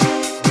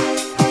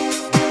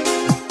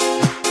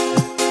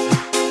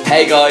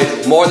Hey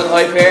guys, More Than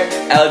Hype here,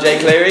 LJ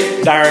Cleary,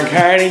 Darren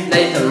Carney,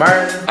 Nathan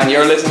Martin, and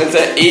you're listening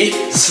to Eat,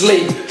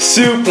 Sleep,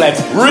 Suplex,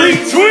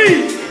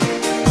 Retweet!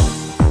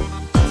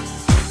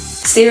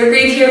 Sarah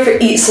Grieve here for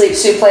Eat, Sleep,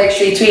 Suplex,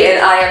 Retweet,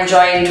 and I am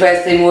joined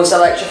with the most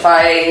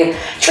electrifying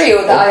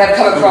trio that I have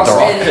come across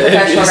in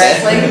professional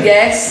wrestling.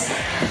 Yes,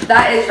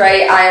 that is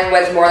right, I am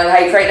with More Than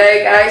Hype right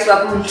now, guys.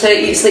 Welcome to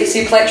Eat, Sleep,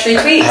 Suplex,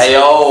 Retweet. Hey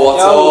yo,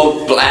 what's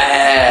up? Blah.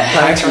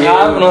 Thanks for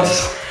having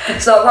us.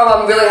 It's not a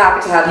problem, I'm really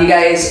happy to have you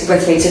guys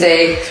with me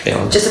today.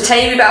 Just a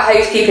tiny bit of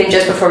housekeeping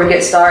just before we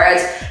get started.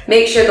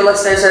 Make sure the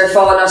listeners are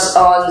following us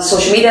on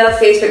social media,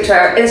 Facebook,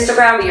 Twitter,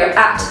 Instagram. We are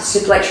at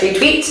Suplex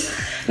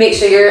Retweet. Make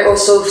sure you're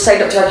also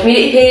signed up to our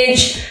community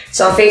page.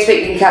 So on Facebook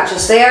you can catch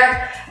us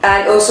there.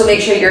 And also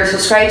make sure you're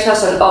subscribed to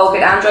us on all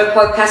good Android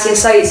podcasting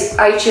sites,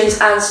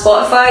 iTunes and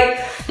Spotify.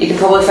 You can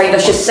probably find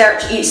us, just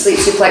search Eat, Sleep,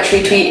 Suplex,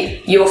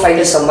 Retweet. You will find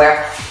us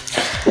somewhere.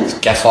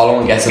 Get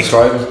following, get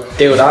subscribing.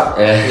 do that.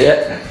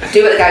 Yeah.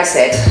 Do what the guy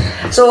said.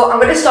 So I'm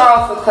going to start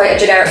off with quite a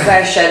generic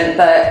question,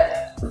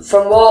 but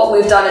from what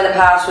we've done in the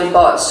past, we've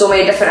got so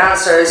many different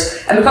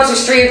answers, and because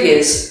there's three of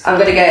yous, I'm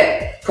going to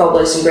get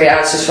probably some great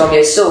answers from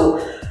you. So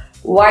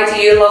why do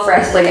you love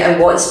wrestling, and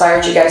what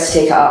inspired you guys to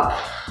take it up?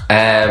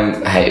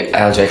 Hey,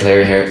 LJ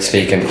Cleary here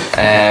speaking.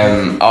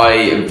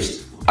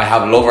 I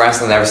have loved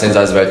wrestling ever since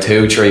I was about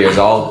 2-3 years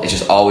old. It's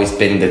just always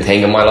been the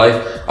thing in my life.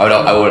 I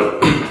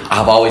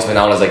have always been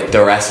known as like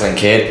the wrestling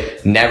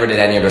kid. Never did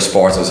any other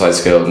sports outside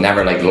school.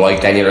 Never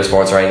liked any other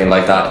sports or anything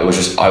like that. It was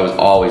just I was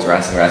always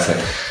wrestling.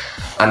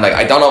 And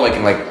I don't know if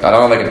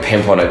I can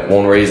pinpoint it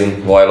one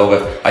reason why I love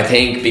it. I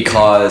think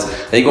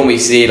when we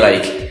see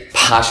like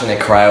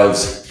passionate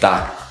crowds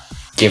that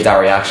give that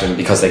reaction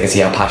because they can see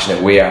how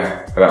passionate we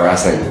are about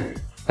wrestling.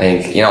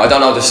 I think, I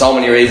don't know, there's so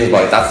many reasons,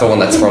 but that's the one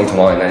that sprung to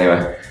mind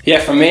anyway. Yeah,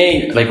 for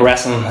me, like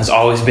wrestling has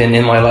always been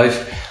in my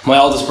life. My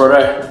oldest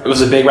brother was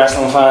a big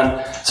wrestling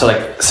fan, so like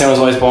as soon as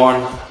I was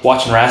born,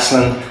 watching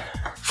wrestling.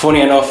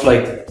 Funny enough,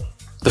 like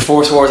the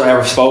first words I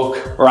ever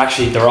spoke were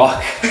actually The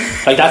Rock.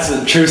 Like that's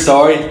a true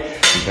story.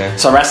 Okay.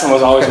 So wrestling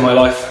was always in my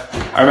life.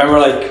 I remember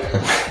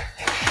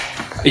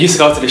I used to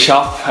go to the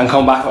shop and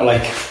come back with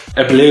like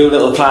a blue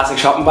little plastic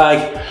shopping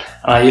bag,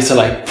 and I used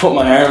to put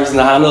my arms in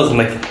the handles and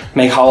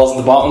make holes in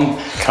the bottom.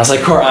 I was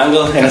like Kurt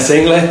Angle in a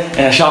singlet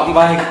in a shopping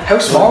bag. How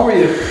small were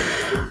you?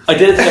 I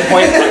did it to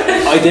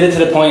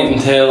the point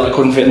until I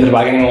couldn't fit into the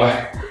bag anymore.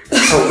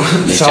 So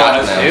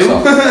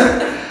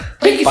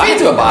Big, you fit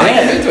into a bag,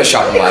 you fit into a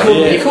shopping bag.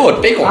 Yeah. You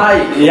could, big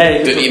one.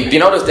 You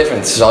know there's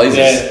different sizes.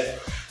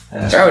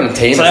 Yeah. They're out in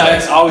teams. So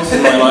it's always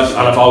been my life,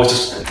 and I've always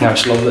just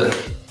loved it.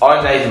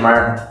 I'm Nathan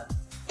Martin.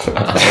 and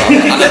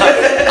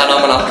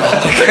I'm an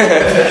alcoholic.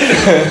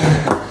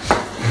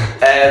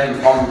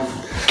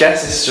 I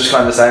guess it's just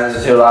kind of the same as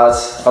the two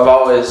lads. I've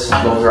always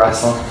loved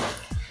wrestling,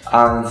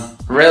 and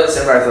really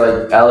similar to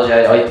like LJ,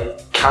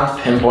 I can't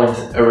pinpoint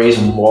a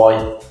reason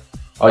why.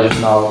 I just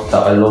know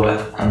that I love it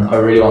and I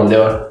really want to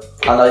do it.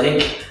 And I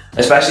think,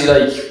 especially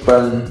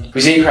when we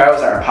see crowds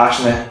that are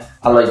passionate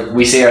and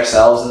we see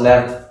ourselves in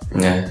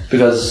them,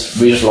 because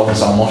we just love it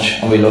so much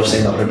and we love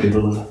seeing other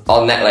people love it.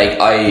 On net,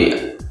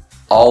 I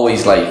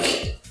always I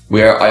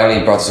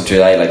only brought this up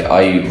today.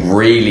 I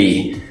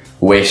really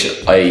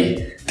wish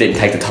I didn't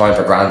take the time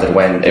for granted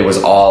when it was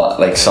all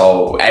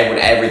when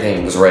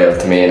everything was real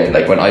to me, and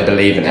when I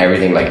believed in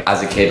everything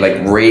as a kid,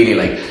 really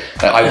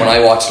when I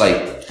watched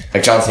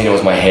John Cena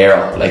was my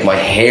hero,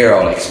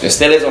 it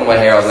still is one of my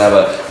heroes now,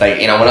 but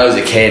when I was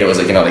a kid it was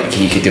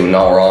he could do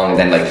no wrong,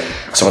 and then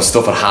so when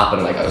stuff would happen,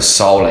 I was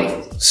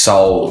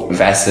so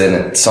invested in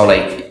it, so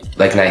like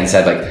Nathan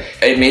said,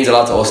 it means a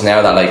lot to us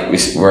now that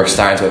we're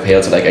starting to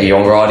appeal to a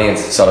younger audience.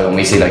 So when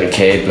we see a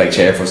kid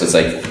cheer for us, it's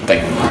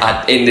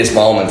in this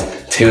moment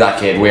to that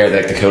kid, we're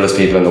the coolest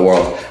people in the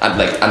world, and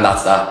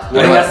that's that. I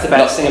think that's the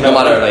best thing about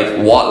no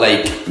matter what,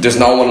 there's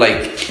no one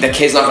the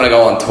kid's not going to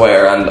go on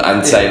Twitter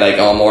and say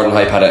More Than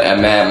Hype had a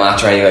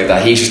match or anything like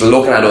that. He's just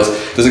looking at us,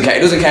 doesn't care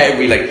if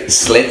we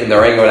slip in the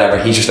ring or whatever.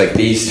 He's just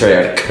these three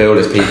are the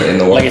coolest people in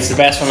the world. It's the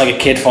best when a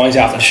kid finds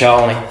you after the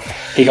show and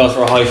he goes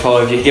for a high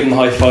five, you give him a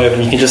high five,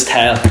 and you can just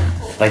tell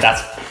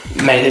that's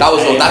made it. That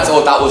was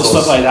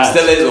stuff us. like that.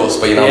 Still is us,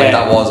 but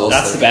that was us.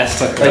 That's the best.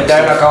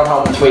 They're not going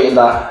home and tweeting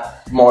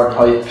that More Than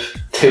Hype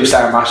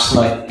 2-star match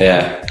tonight.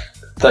 Yeah.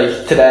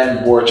 To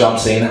them, we're John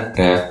Cena.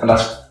 Yeah. And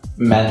that's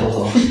mental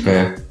to us.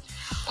 Yeah.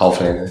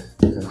 Hopefully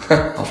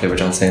we're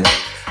John Cena.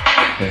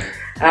 Yeah.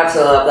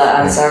 Absolutely love that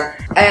answer.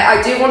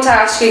 I do want to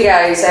ask you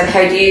guys,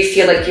 how do you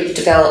feel like you've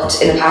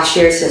developed in the past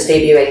year since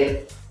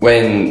debuting?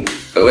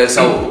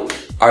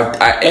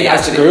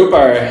 As a group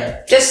or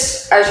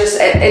just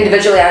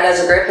individually and as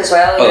a group as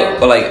well?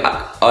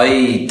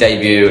 I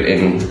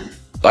debuted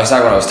I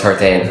started when I was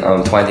 13.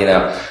 I'm 20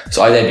 now,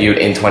 so I debuted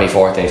in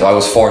 2014. So I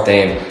was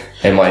 14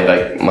 in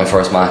my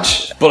first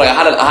match. But I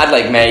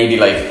had maybe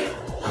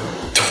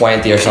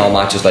 20 or so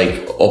matches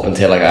up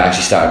until I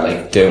actually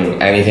started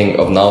doing anything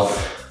of note.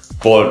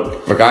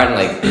 But regarding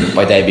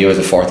my debut as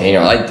a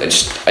 14-year-old, I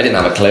didn't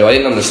have a clue. I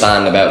didn't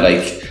understand about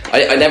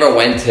I never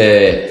went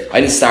to.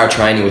 I didn't start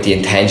training with the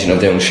intention of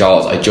doing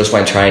shows. I just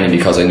went training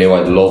because I knew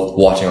I loved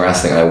watching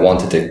wrestling and I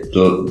wanted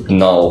to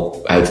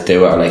know how to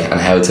do it, and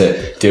how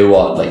to do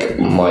what like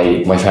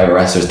my favorite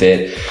wrestlers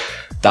did.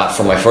 That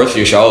for my first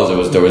few shows,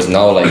 there was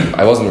no like,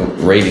 I wasn't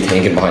really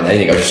thinking behind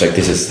anything. I was just like,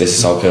 this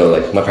is so cool.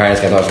 Like my parents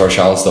came to my first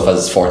show and stuff as I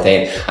was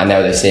 14, and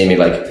now they see me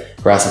like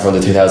wrestle in front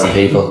of 2,000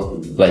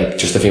 people like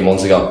just a few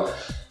months ago.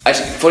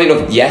 Actually, funny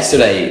enough,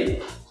 yesterday,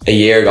 a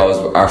year ago, was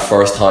our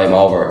first time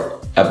over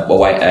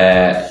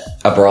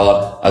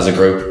abroad as a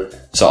group.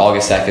 So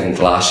August 2nd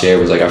last year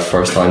was like our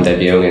first time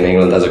debuting in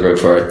England as a group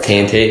for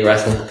TNT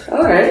wrestling.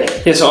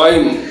 Alright. Yeah, so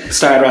I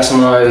started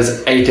wrestling when I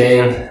was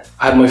 18.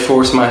 I had my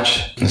first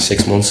match In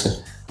 6 months.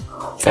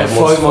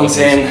 5 months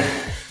in,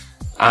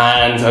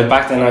 and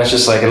back then I was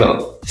just like a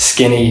little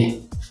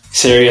skinny,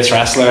 serious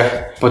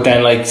wrestler. But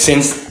then like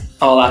since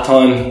all that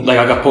time, like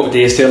I got put with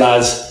these two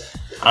lads,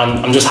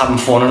 and I'm just having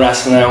fun in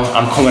wrestling now.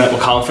 I'm coming out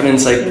with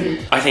confidence. Like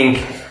I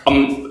think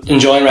I'm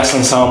enjoying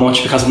wrestling so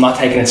much because I'm not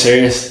taking it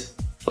serious.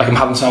 Like I'm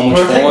having so much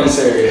We're taking fun. it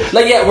serious.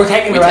 Like yeah, we're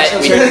taking the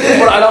wrestling serious,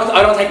 but I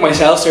don't take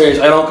myself serious.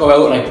 I don't go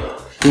out and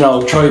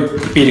like try to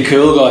be the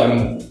cool guy.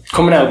 I'm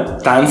coming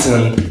out dancing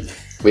and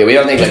We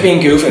don't think just like,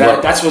 being goofy.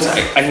 That's what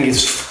I think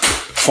is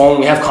fun.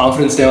 We have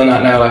confidence doing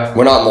that now. Like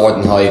we're not more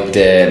than hyped.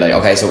 Like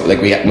okay, so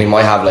like we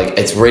might have like,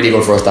 it's really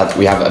good for us that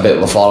we have a bit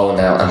of a following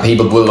now, and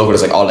people will look at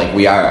us like, oh, like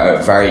we are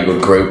a very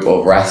good group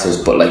of wrestlers,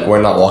 but like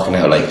we're not walking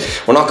out like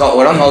we're not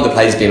going to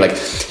places being like,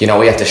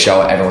 we have to show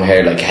everyone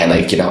here like hey,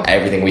 like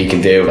everything we can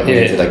do, like we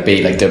need to like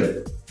be like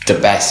the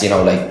best,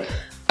 like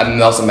a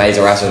most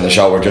amazing wrestler in the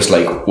show. We're just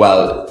like,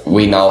 well,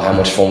 we know how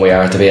much fun we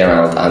are to be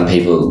around, and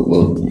people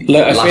will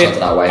latch onto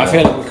that way. I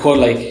feel like we could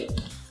like,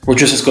 we're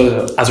just as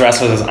good as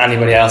wrestlers as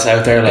anybody else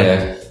out there.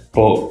 Like,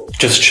 but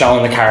just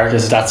showing the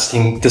characters, that's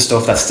the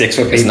stuff that sticks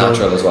with people. It's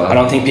natural as well. I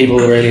don't think people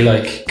really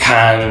like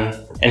can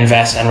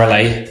invest and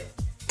relate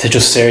to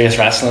just serious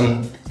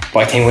wrestling. But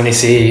I think when they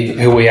see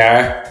who we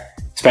are,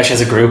 especially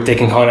as a group, they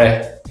can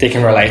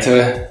relate to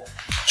it.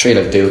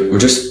 We're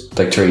just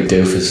like three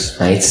doofus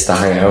mates that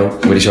hang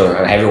out with each other,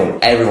 and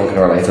everyone can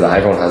relate to that.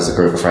 Everyone has a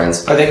group of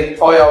friends. I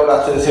think I owe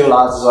that to the two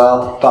lads as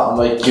well, that I'm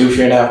like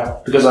goofier now,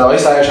 because I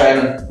started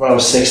training when I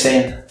was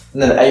 16,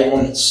 and then 8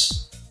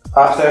 months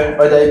after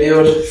I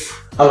debuted,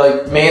 and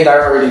like me and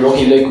Darren were really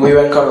lucky. Like we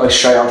went kind of like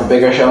straight on to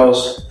bigger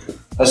shows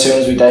as soon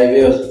as we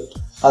debuted,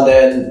 and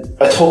then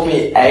it took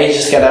me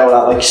ages to get out of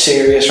that like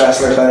serious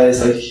wrestler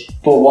phase. Like,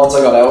 but once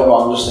I got out of it,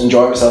 I'm just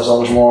enjoying myself so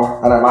much more,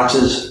 and our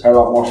matches are a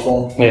lot more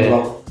fun, a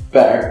lot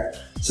better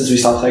since we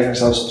stopped taking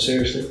ourselves so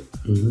seriously.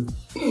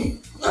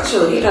 That's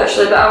really good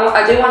actually, but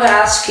I do want to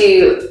ask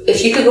you,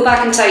 if you could go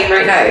back in time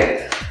right now,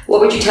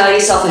 what would you tell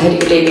yourself ahead of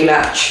your debut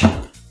match?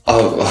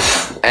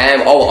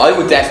 I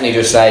would definitely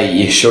just say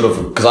you should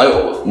have,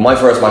 because my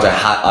first match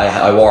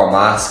I wore a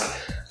mask,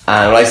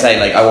 and when I say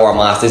like I wore a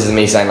mask, this is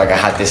me saying like I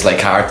had this like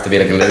character to be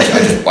like a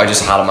loser. I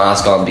just had a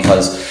mask on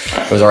because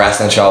it was a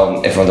wrestling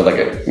show in front of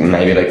like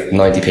maybe like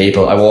 90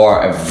 people. I wore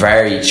a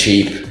very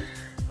cheap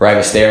Rey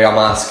Mysterio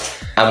mask.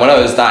 And when I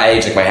was that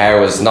age, like my hair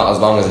was not as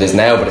long as it is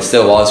now, but it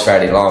still was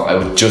fairly long. I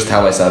would just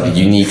tell myself,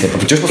 you need to,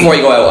 just before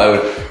you go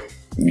out,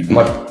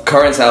 my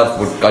current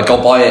self I'd go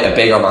buy a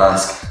bigger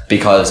mask,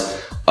 because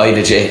I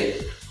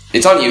legit,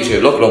 it's on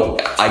YouTube, look it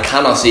up, I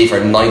cannot see for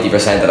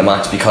 90% of the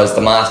match because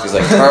the mask is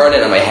like turning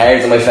and my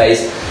hair's in my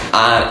face,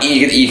 and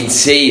you can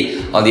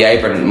see on the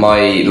apron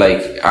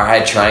our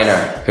head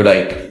trainer who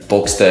like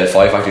books the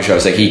Fight Factory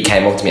shows, like he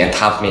came up to me and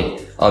tapped me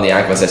on the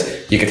ankle and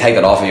says, you can take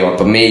that off if you want,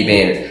 but me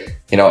being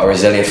a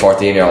resilient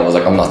 14-year-old was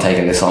like, I'm not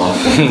taking this off.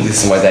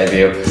 This is my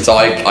debut. So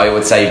I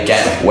would say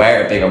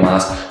wear a bigger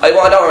mask. I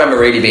don't remember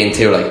really being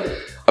too like,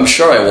 I'm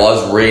sure I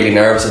was really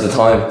nervous at the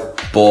time,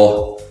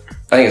 but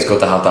I think it's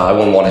good to have that. I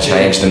wouldn't want to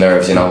change the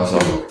nerves, so. I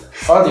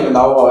don't even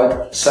know what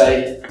I'd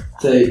say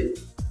to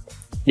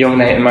young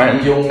Nathan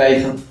Martin.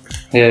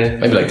 Yeah.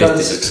 Maybe like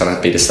this is going to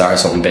be the start of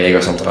something big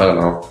or something, I don't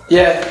know.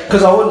 Yeah,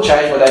 because I wouldn't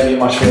change my debut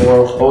match for the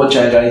world. I wouldn't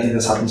change anything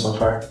that's happened so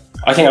far.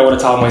 I think I would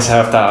have told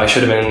myself that I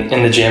should have been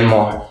in the gym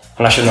more.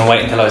 And I shouldn't have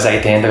waited until I was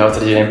 18 to go to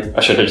the gym. I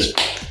should have just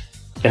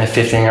been a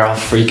 15-year-old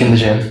freak in the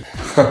gym.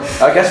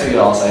 I guess we could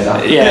all say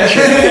that. Yeah,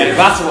 true. Yeah,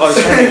 that's what I was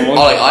trying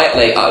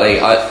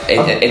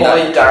to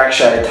buy dark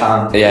shade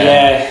tan.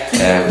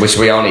 Yeah. Which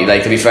we only,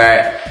 to be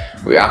fair,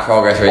 we were at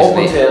Progress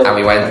recently, and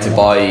we went to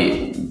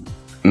buy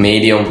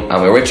medium,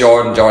 and we were with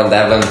Jordan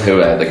Devlin, who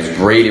was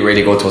really,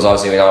 really good to us.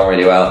 Obviously we know him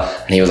really well,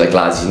 and he was like,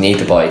 lads, you need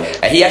to buy,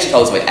 he actually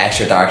told us about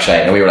extra dark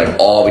shade, and we were like,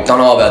 oh, we don't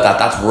know about that,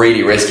 that's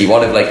really risky.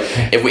 What if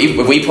if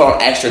we put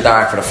on extra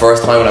dark for the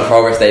first time when a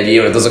Progress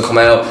debut and it doesn't come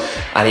out?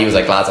 And he was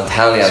like, lads, I'm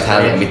telling you,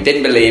 and we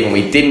didn't believe him,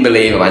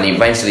 and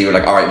eventually we were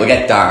like, alright, we'll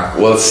get dark,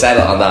 we'll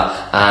settle on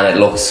that, and it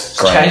looks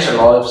great. Change their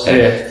lives.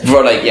 But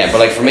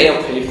for me,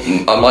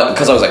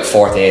 because I was like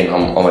 14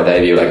 on my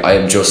debut, I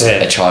am just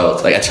a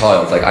child, I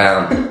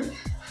am.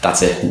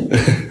 That's it.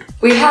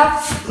 We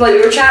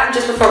were chatting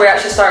just before we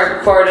actually started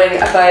recording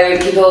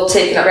about people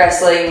taking up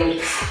wrestling,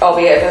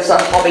 albeit if it's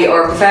not a hobby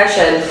or a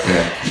profession.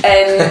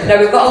 Now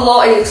we've got a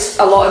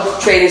lot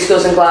of training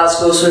schools in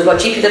Glasgow, so we've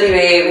got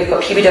GPWA, we've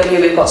got PBW,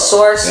 we've got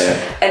Source,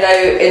 and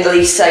now in the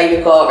Leeds side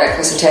we've got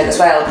Reckless Intent as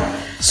well.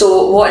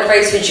 So what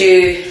advice would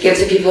you give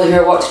to people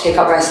who want to take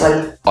up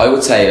wrestling? I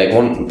would say like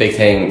one big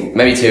thing,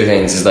 maybe two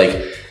things, is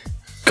like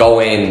go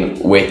in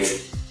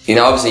with,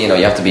 obviously you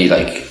have to be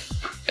like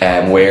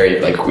wary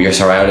of like your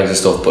surroundings and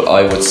stuff, but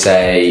I would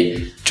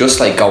say just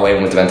like go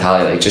in with the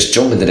mentality, like just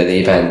jump into the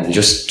deep end and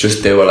just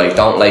do it. Like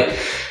don't like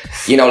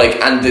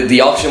and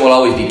the option will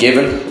always be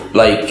given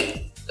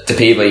like to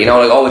people, like,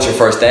 oh, it's your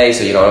first day,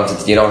 so you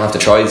don't have to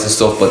try this and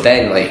stuff, but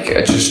then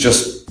like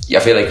just I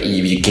feel like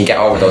you can get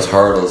over those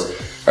hurdles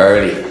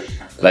early,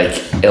 like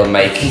it'll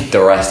make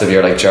the rest of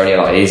your like journey a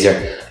lot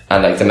easier.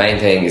 And like the main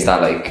thing is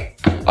that like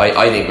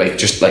I think like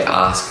just like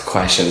ask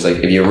questions, like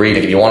if you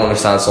want to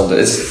understand something,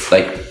 it's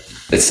like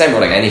it's the same for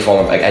like any form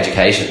of like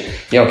education.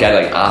 You don't get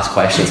like ask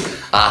questions,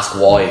 ask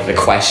why, like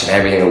question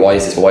everything. Why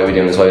is this? Why are we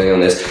doing this? Why are we doing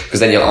this? Because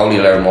then you'll only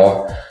learn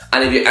more.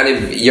 And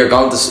if you're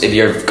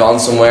gone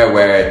somewhere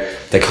where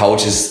the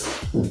coaches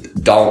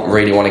don't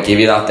really want to give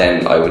you that,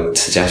 then I would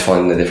suggest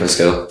finding a different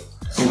school.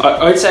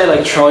 I'd say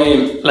like try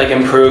and like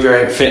improve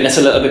your fitness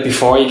a little bit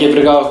before you give it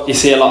a go. You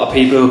see a lot of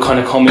people who kind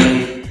of come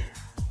in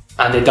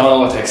and they don't know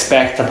what to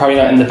expect. They're probably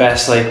not in the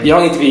best, like, you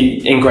don't need to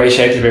be in great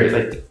shape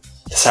to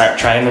start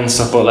training and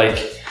stuff, but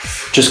like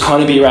just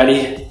kind of be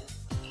ready.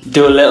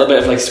 Do a little bit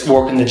of like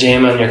work in the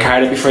gym and your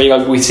cardio before you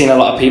go. We've seen a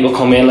lot of people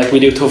come in, like we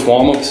do tough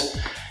warm-ups,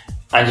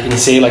 and you can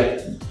see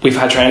like we've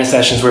had training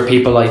sessions where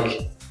people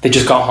like they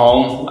just got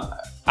home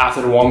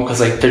after the warm because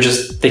like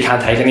they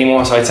can't take it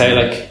anymore. So I'd say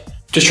like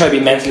just try to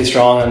be mentally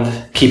strong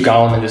and keep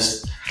going and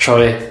just try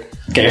to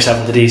get yourself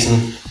into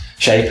decent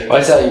shape.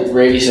 I'd say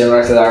really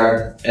similar to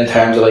that in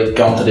terms of like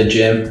going to the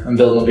gym and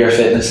building up your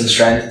fitness and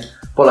strength.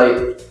 But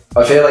like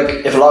I feel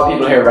like if a lot of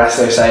people hear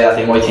wrestlers say that,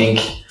 they might think,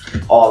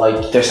 oh,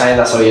 like they're saying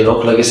that's how you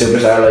look like a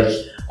superstar. Like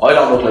I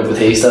don't look like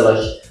Batista,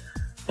 like,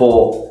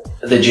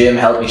 but the gym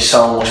helped me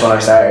so much when I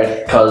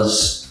started,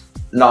 because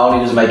not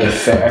only does it make it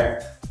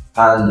fair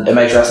and it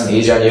makes wrestling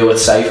easier on you,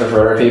 it's safer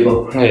for other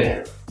people.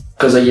 Yeah.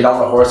 Because like you don't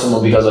want to hurt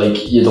someone because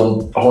like you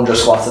done 100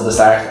 squats at the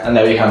start and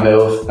now you can't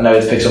move, and now you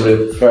have to pick somebody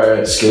up for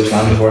a scoop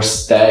slam the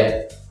first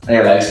day and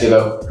your legs give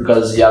out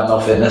because you have no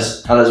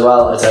fitness. And as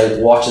well, I'd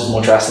say watch as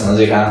much wrestling as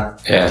you can.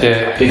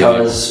 Yeah.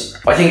 Because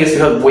I think it's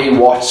because we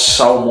watched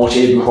so much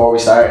even before we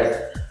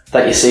started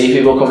that you see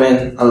people come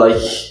in and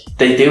like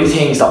they do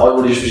things that I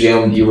would have just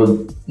presumed you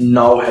would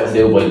know how to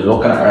do by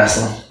looking at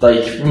wrestling.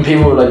 Like when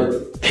people would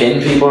like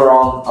pin people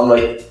wrong, I'm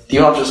like, do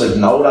you not just like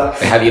know that?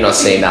 Have you not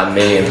seen that a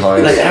million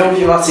times? Like how have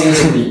you not seen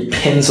somebody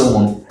pin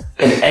someone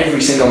in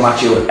every single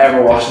match you would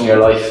ever watch in your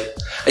life?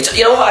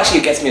 You know what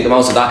actually gets me the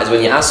most of that is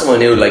when you ask someone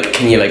new, like,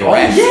 can you like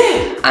ref?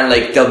 Yeah. And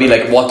like they'll be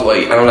like, what do I?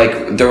 And I'm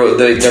like,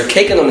 they're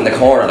kicking them in the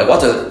corner. Like,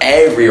 what does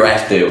every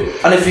ref do?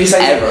 And if you say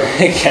Ever.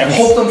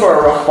 hook them for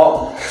a rock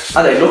bottom,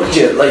 and they look at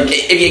you like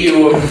if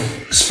you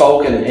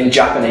spoken in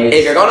Japanese.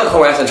 If you're gonna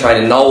come out and try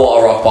to know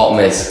what a rock bottom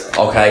is,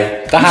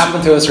 okay? That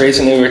happened to us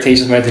recently. We were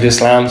teaching them how to do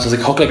slams. So it was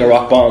like hook like a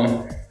rock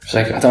bottom. It's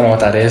like, I don't know what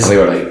that is. And we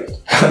were like,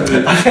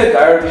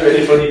 Darren was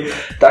really funny.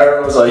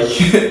 Darren was like,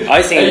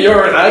 I think hey,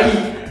 you're an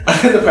Aggie. And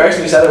then the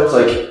person who said it was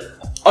like,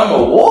 I'm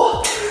a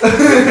what?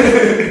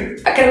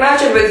 I can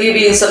imagine with you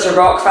being such a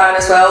rock fan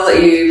as well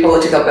that you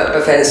probably took a bit of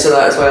offence to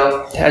that as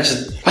well. Yeah,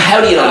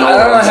 how do you not know?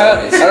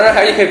 I don't know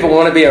how you people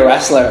want to be a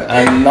wrestler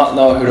and not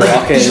know who the Like,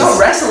 Rock did is. you not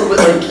wrestle with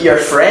like your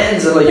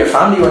friends and like your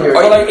family when you're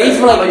Or like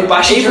even all my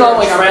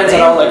Japanese? friends that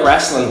don't like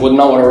wrestling would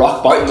know what a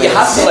rock bottom is. You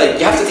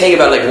have to think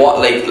about like what,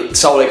 like,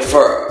 so like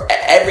for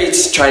every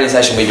training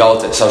session we go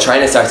to, so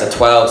training starts at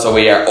 12, so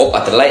we are up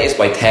at the latest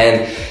by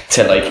 10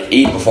 to like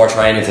eat before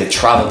training to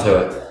travel to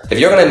it. If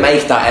you're going to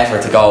make that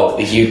effort to go,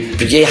 you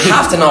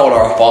have to know what a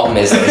rock bottom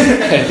is.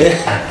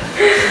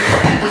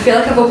 I feel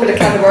like I've opened a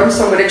can of worms,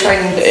 so I'm going to try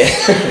and...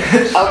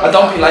 And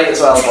don't be late as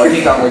well, but I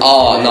think that would...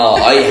 Oh no,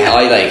 I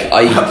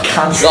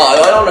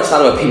don't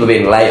understand about people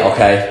being late.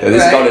 Okay,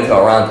 this is going into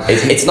a rant.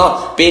 It's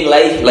not being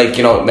late, like,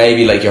 you know,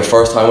 maybe like your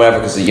first time, whatever,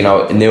 because, you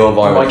know, a new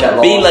environment.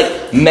 Being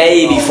like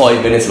maybe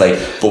 5 minutes late,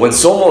 but when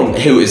someone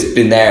who has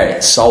been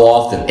there so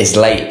often is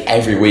late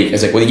every week,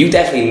 it's like, well, you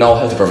definitely know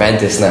how to prevent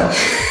this now,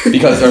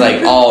 because they're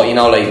like, oh, you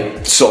know,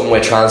 like something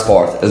with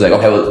transport. It's like,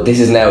 okay, well,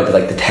 this is now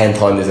like the 10th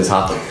time this has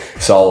happened,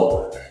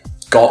 so.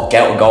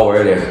 Go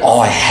earlier.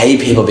 Oh, I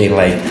hate people being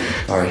late.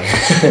 Sorry.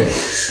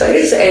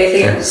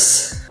 Anything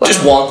else?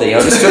 Just one thing, you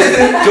know, just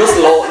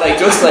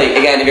like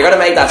again, if you're gonna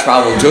make that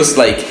travel, just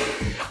like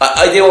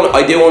I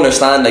do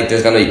understand, like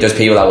there's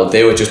people that will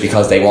do it just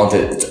because they want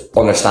to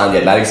understand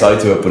the athletic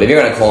side to it. But if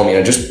you're gonna come, you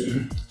know,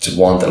 just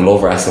want and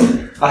love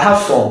wrestling. I'll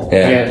have fun.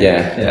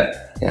 Yeah,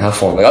 have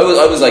fun. Like I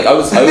was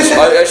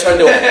trying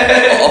to do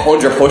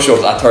 100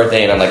 push-ups at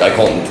 13, and like I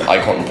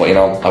couldn't, but you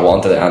know, I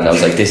wanted it, and I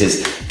was like, this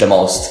is the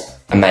most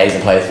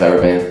amazing place I've ever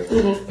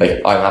been.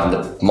 Like, I'm having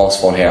the most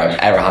fun here I've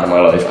ever had in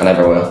my life and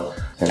ever will.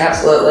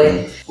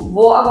 Absolutely.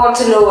 What I want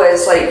to know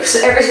is, like, so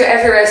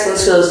every wrestling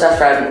school is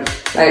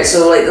different, right?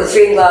 So, like, the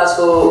three in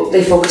Glasgow,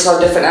 they focus on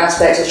different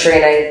aspects of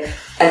training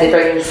and they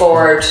bring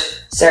forward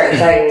certain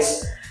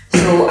things.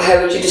 So,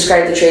 how would you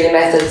describe the training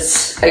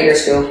methods at your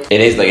school?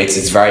 It is like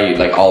it's very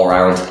like all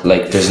around.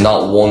 Like there's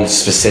not one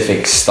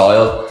specific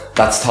style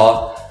that's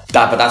taught.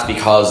 But that's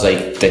because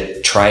like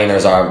the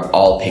trainers are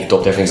all picked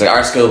up different things. Like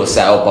our school was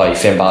set up by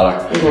Finn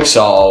Balor,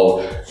 so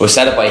it was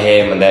set up by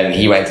him, and then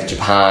he went to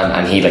Japan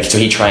and he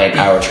trained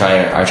our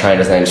trainer. Our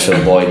trainer's name is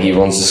Phil Boyd. He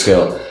runs the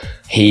school.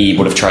 He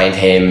would have trained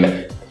him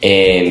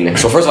in.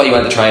 So first of all, he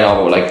went to train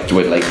over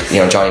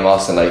with Johnny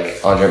Moss and like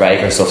Andre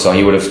Baker and stuff. So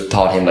he would have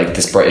taught him like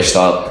this British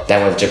style.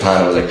 Then went to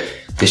Japan and was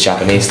like this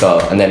Japanese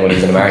style. And then when he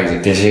was in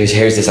America, he's like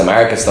here's this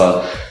American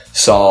style.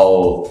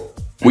 So.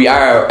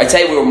 I'd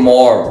say we were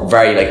more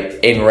very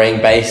like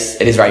in-ring based.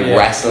 It is very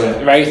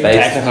wrestling. Very based.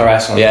 technical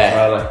wrestling. Yeah.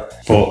 Rather.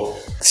 But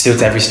it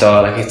suits every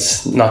style. Like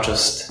it's not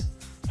just,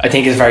 I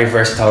think it's very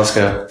versatile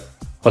school.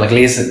 But like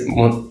Lee's me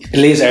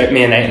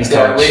and Nathan's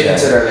Yeah, coach. we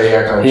consider Lee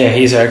our coach. Yeah,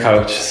 he's our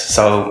coach.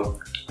 So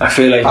I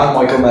feel like And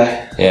Michael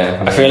May.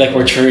 Yeah. I feel like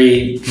we're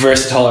three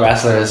versatile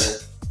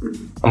wrestlers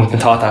and we've been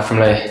taught that from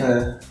Lee.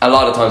 A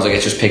lot of times like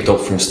it's just picked up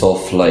from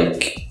stuff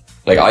like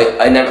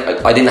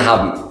I didn't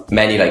have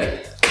many like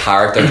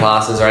character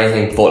classes or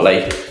anything, but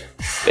like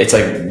it's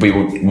like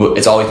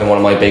it's always been one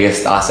of my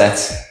biggest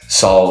assets,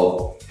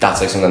 so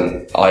that's like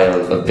something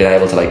I've been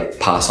able to like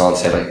pass on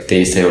to like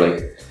these two,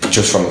 like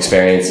just from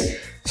experience,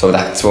 so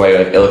that's why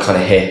like, it'll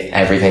kind of hit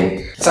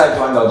everything. Same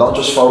time though, don't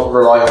just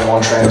rely on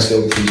one training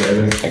school to teach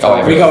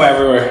everything. We go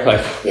everywhere.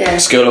 Like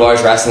School of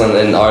Irish Wrestling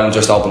in Ireland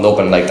just opened up,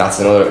 and like that's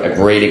another like,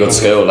 really good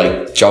school.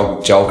 Like Joe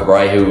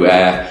Cabray, who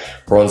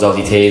runs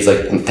OTT, is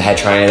like the head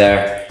trainer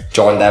there.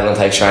 Jordan Devlin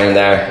takes training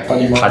there.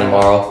 Paddy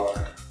Morrow.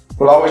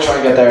 We'll always try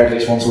and get there at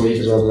least once a week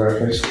as well as our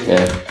place.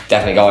 Yeah,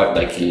 definitely go out.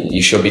 Like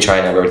you should be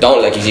trying everywhere.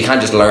 Don't like you can't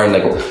just learn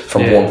like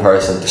from one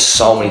person. There's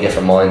so many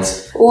different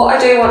minds. What I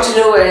do want to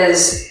know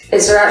is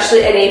there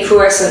actually any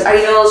pro wrestling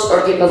idols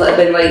or people that have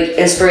been like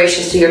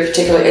inspirations to your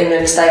particular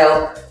in-ring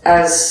style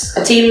as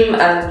a team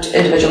and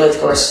individually, of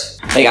course?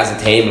 I think as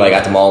a team, like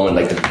at the moment,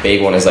 like the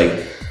big one is like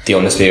the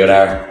Undisputed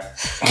Era.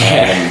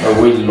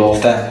 We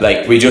love them.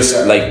 Like we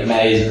just like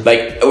amazing.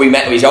 Like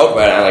we joke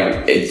about it, and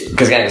like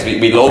because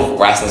we love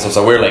wrestling stuff,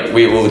 so we're like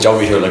we'll joke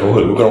with each other like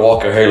we're gonna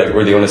walk out here like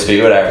we're the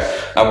Undisputed Era,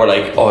 and we're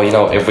like, oh, you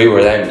know, if we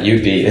were them,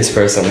 you'd be this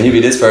person, you'd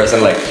be this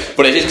person, like.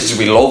 But it's just because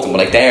we love them. But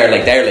like they're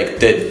like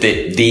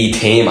the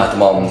team at the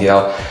moment, you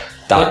know.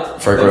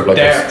 That for a group like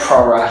they're this.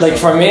 pro wrestling. Like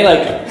for me,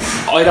 like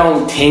I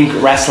don't think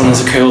wrestling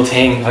is a cool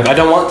thing. Like I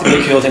don't want it to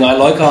be a cool thing. I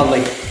like all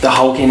like the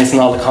hokiness and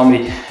all the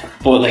comedy,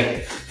 but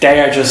like they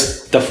are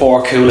just the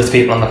four coolest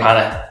people on the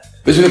planet.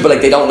 But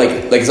like they don't like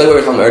it's like we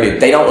were talking earlier.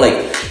 They don't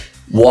like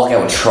walk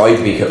out and try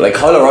to be cool. Like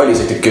Kyle O'Reilly's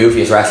like the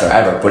goofiest wrestler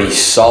ever, but he's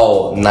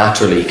so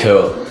naturally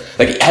cool.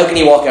 Like how can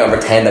he walk out and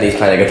pretend that he's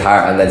playing a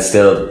guitar and then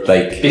still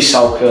like He's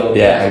so cool.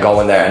 Yeah, and go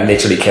in there and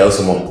literally kill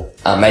someone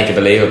and make it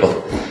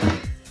believable.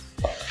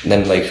 And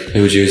then like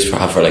who would you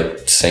have for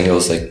like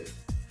singles like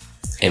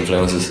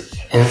influences?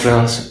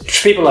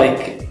 Just people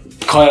like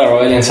Kyle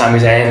O'Reilly and Sami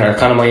Zayn are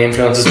kind of my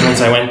influences. Once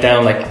I went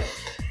down like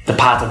the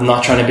path of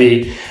not trying to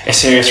be a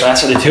serious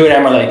wrestler, the two of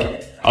them are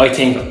like, I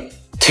think,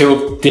 two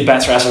of the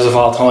best wrestlers of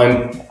all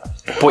time,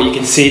 but you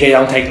can see they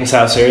don't take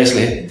themselves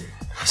seriously.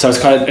 So it's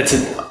kind of it's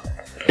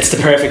the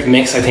perfect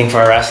mix, I think, for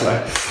a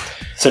wrestler.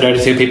 So they're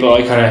the two people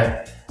I kind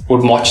of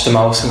would watch the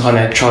most and kind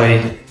of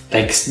try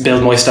like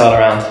build my style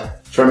around.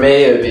 For me,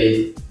 it would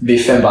be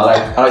Finn Balor,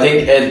 and I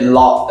think an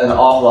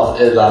awful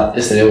lot of that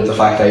is to do with the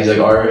fact that he's like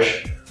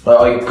Irish.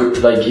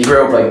 Like he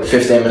grew up like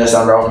 15 minutes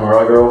down the road from where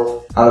I grew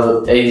up.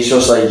 And he's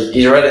just like,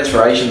 he's a real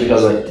inspiration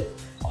because like,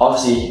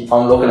 obviously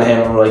I'm looking at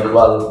him and I'm like,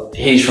 well,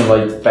 he's from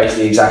like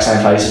basically the exact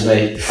same place as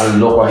me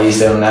and look what he's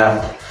doing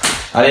now.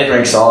 And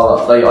in-ring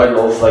style, like I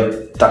love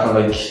like that kind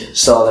of like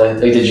style,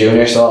 like the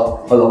junior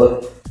style, I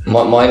love it.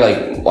 My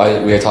like,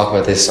 we were talking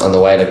about this on the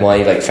way, like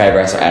my like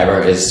favourite wrestler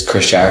ever is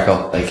Chris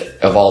Jericho, like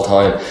of all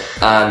time.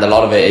 And a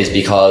lot of it is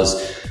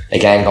because,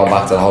 again, going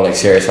back to the whole like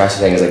serious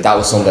wrestling thing, is like that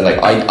was something like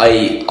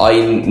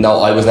I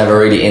know I was never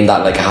really in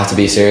that like I have to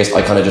be serious.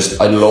 I kind of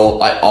just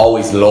I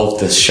always loved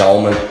the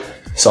showman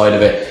side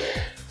of it.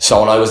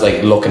 So when I was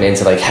like looking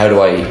into like how do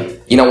I,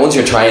 you know, once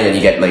you're training you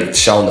get like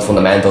shown the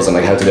fundamentals and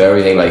like how to do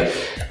everything, like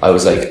I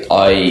was like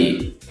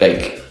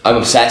I'm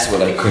obsessed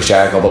with like Chris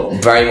Jericho,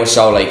 but very much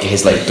so like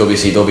his like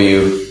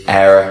WCW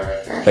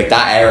era. Like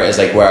that era is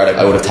like where like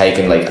I would have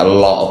taken like a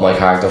lot of my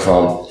character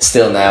from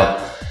still now.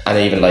 And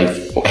even like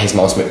his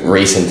most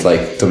recent like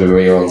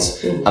WWE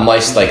runs, and my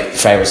like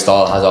favorite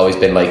style has always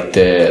been like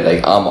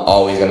I'm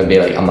always going to be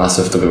like a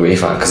massive WWE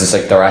fan because it's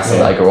like the wrestling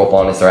that I grew up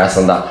on. It's the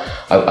wrestling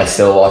that I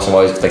still watch and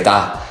always like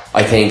that.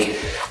 I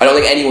don't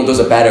think anyone does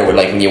it better with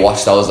like when you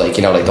watch those like,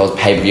 you know, like those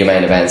pay-per-view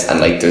main events, and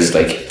like there's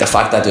like the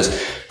fact that there's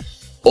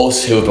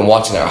us who have been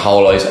watching it our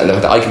whole lives, and the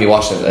fact that I can be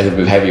watching it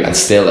like pay-per-view and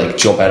still like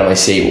jump out of my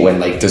seat when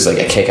like there's like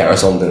a kick out or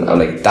something. I'm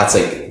like, that's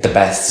like the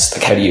best.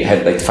 Like how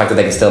like the fact that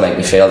they can still make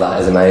me feel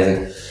that is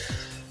amazing.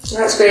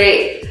 That's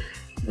great.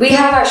 We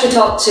have actually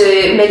talked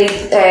to many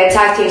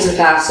tag teams in the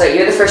past. So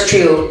you're the first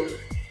trio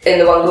in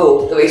the one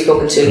go that we've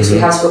spoken to. So we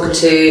have spoken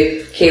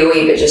to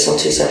KOE, but just on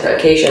 2 separate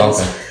occasions.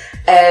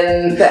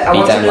 Okay. But I Beat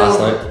want to them know. last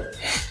night.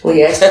 Well,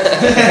 yes.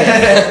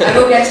 I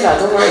will get to that.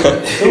 Don't worry.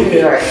 Don't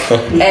be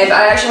worried.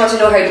 I actually want to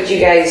know, how did you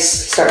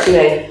guys start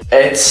feeling?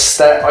 It's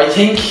that I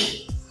think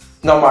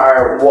no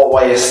matter what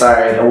way it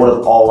started, it would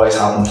have always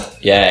happened.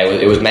 Yeah,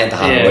 it was meant to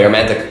happen. Yeah. We were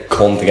meant to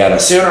come together.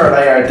 Sooner or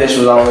later, this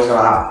was always going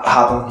to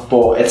happen.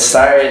 But it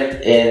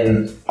started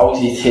in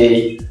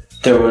OTT.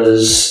 There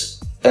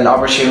was an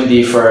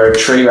opportunity for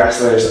 3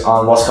 wrestlers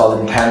on what's called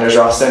the Contenders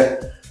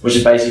roster, which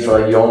is basically for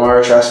like young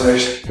Irish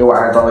wrestlers who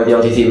aren't on like the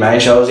OTT main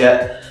shows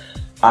yet.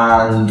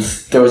 And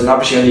there was an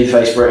opportunity to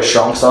face British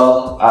Strong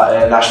Style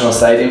at a National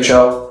Stadium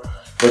show,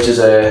 which is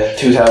a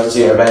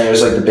 2,000-seater venue. It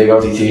was like the big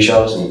OTT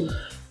shows.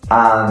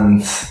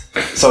 And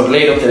so the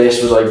lead up to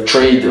this was like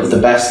 3 of the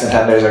best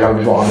contenders are going to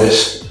be put on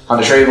this, and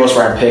the 3 of us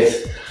weren't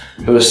picked.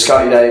 It was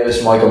Scotty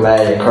Davis, Michael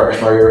May and Curtis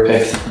Murray were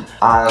picked.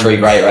 And 3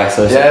 great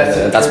wrestlers.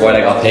 Yeah, That's why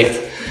they got picked.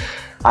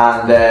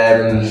 And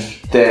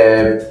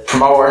the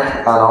promoter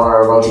and owner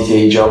of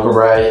OTT, Joe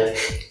Cabray,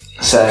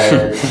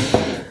 said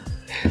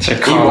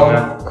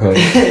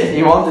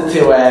he wanted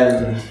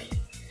to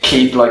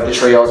keep like the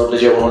trios of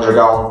Legit 100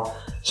 going,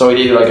 so he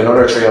needed like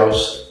another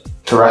trios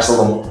to wrestle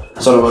them.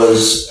 So there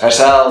was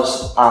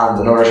ourselves and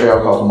another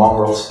trio called the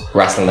Mongrels.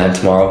 Wrestling them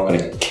tomorrow,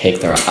 gonna kick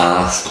their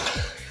ass.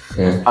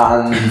 Yeah.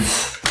 And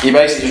he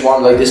basically just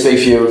wanted like this big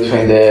feud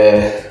between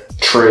the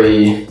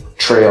 3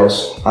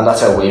 trios, and that's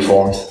how we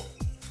formed.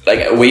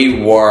 Like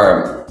we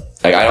were,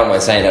 like I don't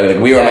mind saying that,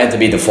 like we were meant to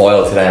be the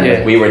foil to them. Yeah.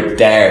 Like, we were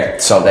there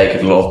so they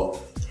could look.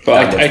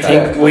 But I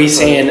think we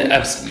seen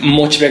a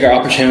much bigger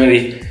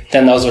opportunity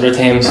than those other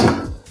teams,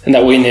 and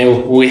that we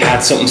knew we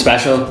had something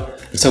special,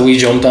 so we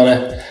jumped on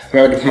it. I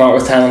remember the promoter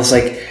was telling us,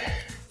 like,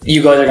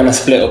 you guys are going to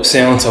split up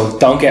soon, so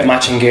don't get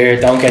matching gear,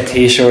 don't get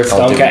t-shirts,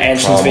 don't get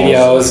entrance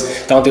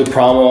videos, don't do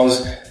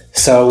promos.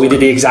 So we did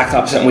the exact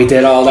opposite, and we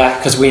did all that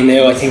because we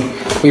knew, I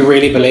think we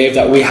really believed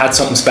that we had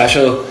something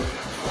special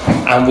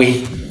and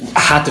we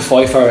had to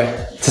fight for it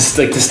to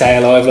stay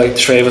alive, like the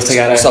 3 of us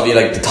together. So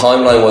like the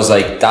timeline was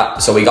like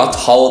that. So we got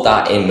told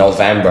that in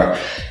November.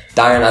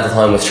 Darren at the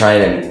time was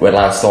training with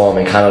Lance Storm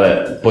in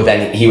Canada, but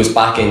then he was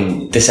back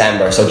in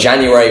December. So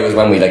January was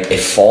when we like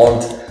it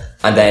formed,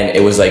 and then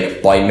it was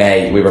like by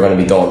May we were going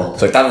to be done.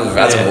 So like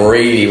that's a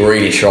really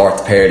really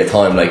short period of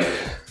time. Like,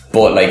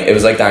 but like it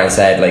was like Darren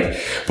said, like,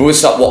 but it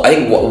was I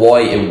think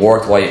why it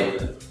worked, why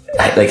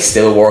it like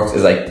still works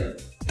is like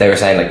they were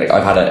saying like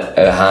I've had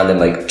a hand in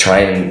like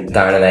training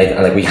Darren and Nathan,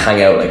 and like we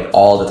hang out like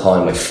all the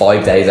time, like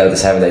 5 days out of the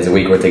 7 days a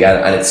week we're together,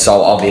 and it's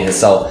so obvious, it's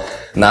so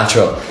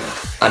natural.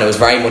 And it was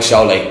very much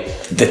so like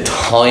the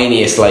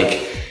tiniest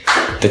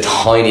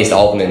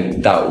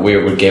opening that we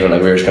were given,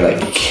 like we were just gonna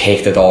like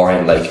kick the door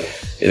in, like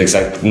it's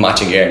like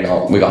matching gear.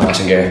 No, we got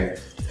matching gear.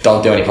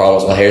 Don't do any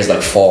promos. Well, here's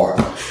like 4.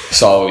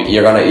 So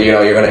you're gonna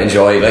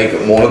enjoy like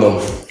one of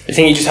them. I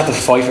think you just have to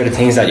fight for the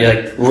things that you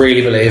like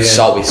really believe in.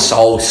 So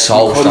couldn't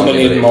strongly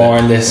believe more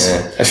in this.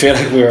 Yeah. I feel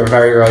like we were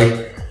very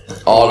right.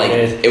 Oh, like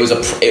it was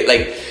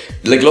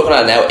like looking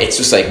at it now, it's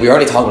just like we were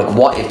already talking like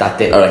what if that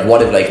did, or like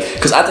what if like,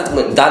 because at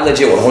that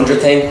Legit 100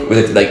 thing was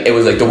it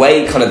was like the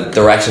way kind of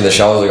direction the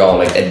shows were going,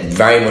 like it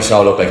very much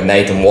so looked like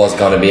Nathan was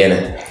going to be in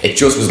it. It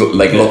just was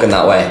like looking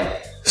that way.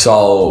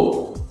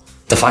 So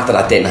the fact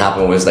that didn't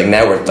happen was like,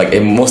 now we're like,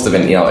 it must have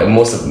been, it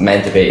must have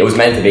meant to be. It was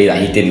meant to be that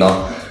he did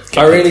not.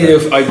 I really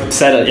do. I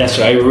said it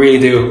yesterday. I really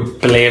do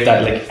believe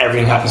that like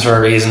everything happens for a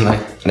reason. Like,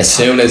 and as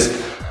soon as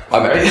I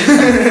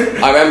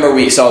remember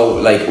we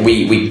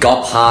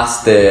got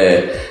past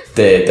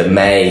the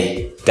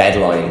May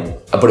deadline,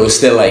 but it was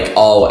still like,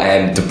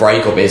 the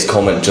breakup is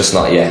coming, just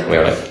not yet. And we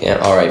were like, yeah,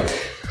 all right.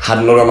 Had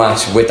another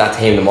match with that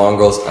team, the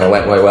Mongrels, and it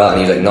went very well. And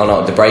he was like,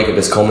 no, the breakup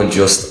is coming,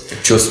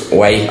 just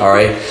wait, all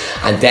right.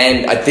 And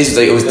then it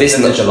was this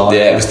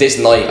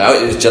night.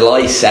 It was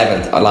July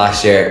 7th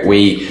last year.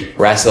 We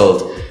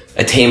wrestled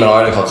a team in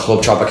Ireland called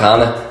Club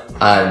Tropicana,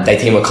 and they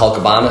team with Colt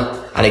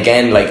Cabana. And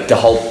again, like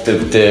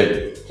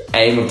the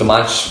aim of the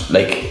match,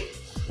 like,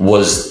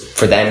 was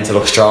for them to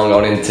look strong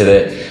going into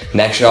the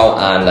next show.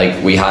 And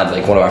like we had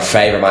like one of our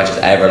favourite matches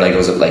ever. Like it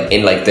was like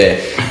in like the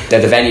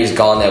venue's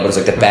gone now, but it was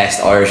like the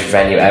best Irish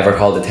venue ever,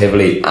 called the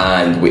Tivoli.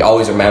 And we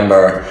always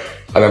remember,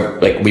 I remember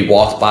like we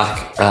walked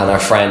back and our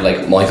friend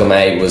like Michael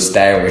May was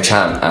there and we were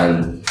chatting,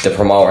 and the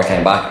promoter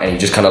came back and he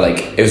just kind of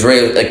like, it was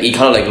real, like he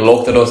kind of like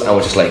looked at us and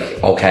was just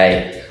like,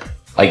 okay,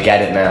 I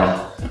get it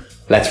now,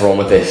 let's run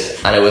with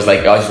this. And it was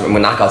like,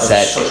 when that got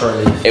said,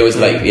 it was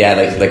like, yeah,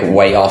 like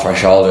weight off our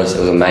shoulders. It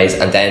was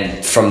amazing. And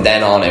then from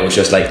then on, it was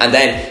just like, and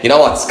then you know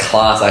what's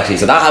class actually,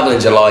 so that happened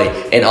in July.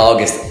 In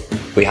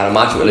August we had a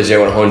match with Legit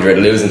 100,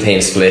 losing team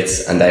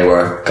splits, and they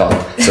were gone.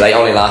 So they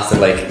only lasted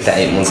like the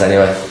 8 months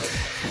anyway.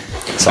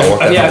 So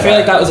I feel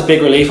like that was a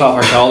big relief off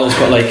our shoulders,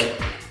 but like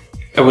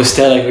it was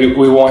still like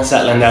we weren't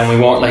settling down. We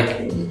weren't like,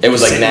 it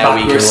was like now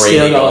back. we were can still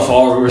really going go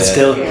forward. We were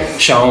still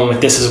showing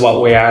like this is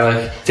what we are,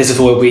 like this is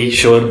what we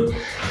should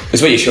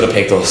It's what you should have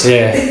picked us.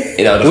 Yeah.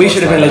 You know, the We first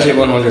should have been time legit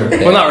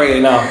 100. Well, not really,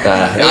 no.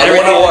 It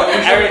wouldn't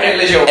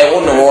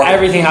have worked.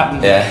 Everything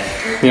happened. Yeah.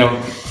 You know.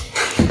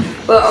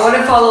 Well, I want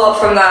to follow up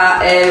from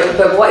that,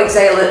 but what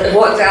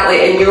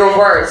exactly, in your own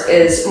words,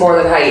 is more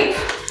than hype?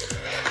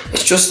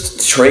 It's just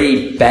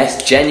three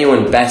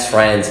genuine best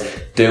friends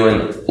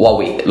doing what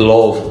we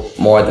love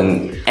more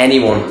than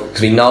anyone,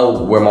 because we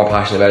know we're more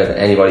passionate about it than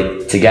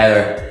anybody,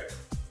 together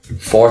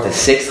 4 to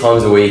 6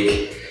 times a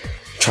week,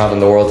 traveling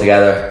the world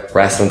together,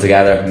 wrestling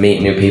together,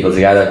 meeting new people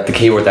together. The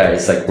key word there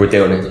is like we're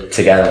doing it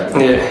together.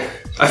 Yeah.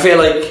 I feel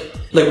like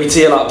we'd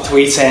see a lot of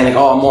tweets saying like,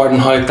 oh, more than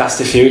hype, that's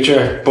the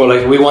future, but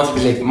like we want to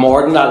be like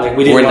more than that. Like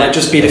we didn't want to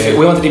just be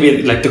we wanted to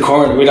be like the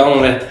current. We don't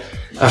want to.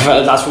 I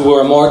felt that's what we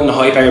were, more than the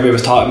hype everybody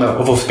was talking about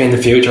of us being the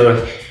future.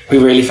 Like, we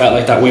really felt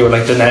like that we were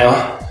like the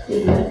now.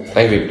 I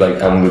think we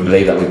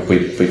believe that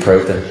we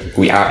proved it.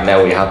 We are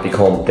now. We have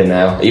become the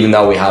now. Even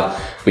though we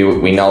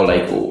know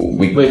like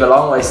we've a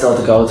long way still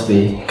to go to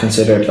be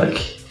considered like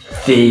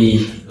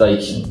the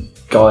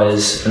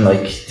guys in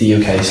like the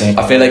UK scene.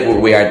 I feel like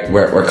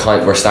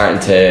we're starting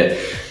to,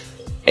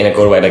 in a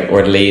good way, like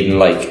we're leading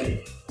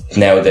like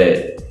now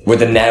we're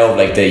the now of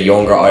like the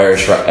younger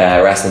Irish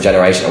wrestling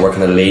generation, and we're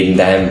kind of leading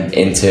them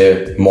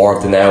into more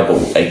of the now. But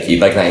like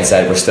Nathan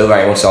said, we're still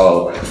very much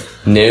so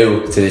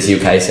new to this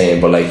UK scene.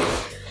 But like,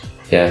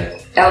 yeah.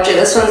 LJ,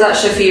 this one's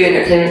actually for you,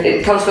 and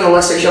it comes from the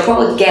listeners. You'll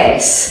probably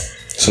guess.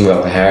 Something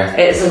about my hair.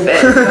 It's a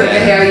bit about your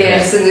hair,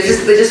 yes, and they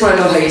just want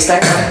to know how you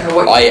style it or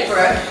what you do for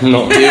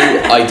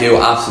it. I do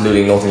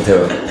absolutely nothing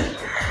to it.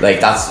 Like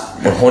that's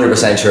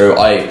 100% true.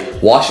 I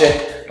wash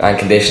it and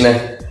condition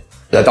it.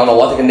 I don't know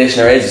what the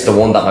conditioner is. It's the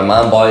one that my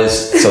mum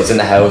buys, so it's in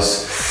the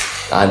house,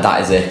 and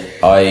that is it.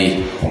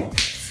 I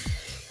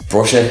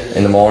brush it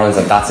in the mornings,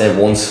 and that's it.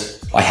 Once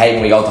I hate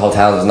when we go to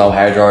hotels, there's no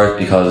hair dryers,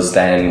 because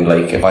then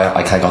like if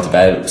I can't go to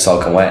bed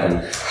soaking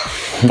wet,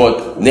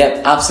 but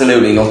yeah,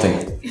 absolutely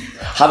nothing.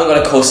 Haven't got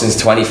a cut since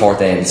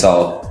 2014,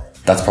 so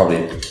that's probably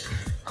it.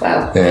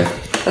 Wow. Yeah.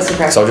 That's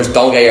impressive. So just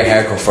don't get your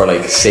hair cut for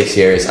like 6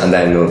 years, and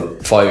then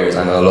 5 years,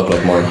 and it'll look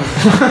like mine.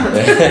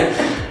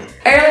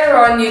 Earlier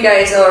on, you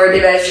guys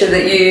already mentioned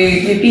that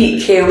you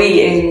beat KOE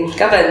in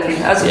Govan.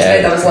 As of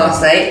today, that was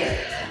last night.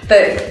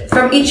 But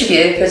from each of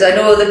you, because I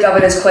know that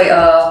Govan is quite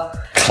a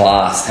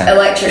class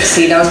electric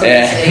scene, I was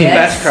going to say. Yes.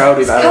 Best crowd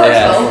we've ever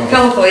had.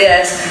 Colourful,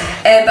 yes.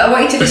 But I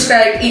want you to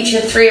describe each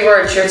in 3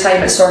 words your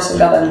time at Source and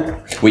Govan.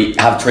 We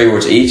have 3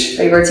 words each.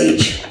 3 words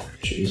each.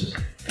 Jesus.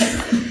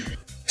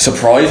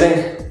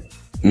 Surprising.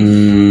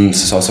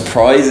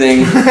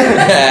 Surprising.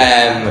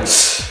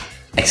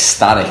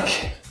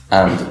 Ecstatic.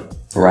 And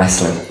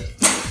wrestling.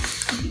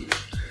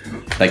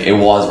 Like it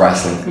was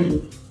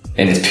wrestling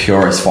in its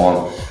purest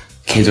form.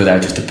 Kids were there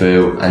just to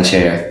boo and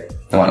cheer.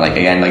 And what, like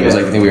again, like it was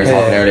like the thing we were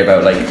talking earlier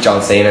about, like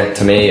John Cena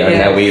to me, and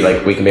now we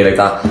can be like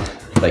that.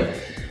 Like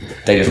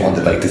they just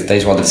wanted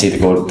to see the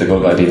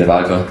good guy be the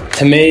bad guy.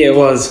 To me, it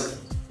was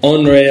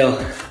unreal,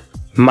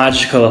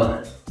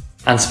 magical,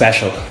 and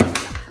special.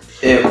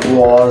 It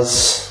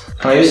was.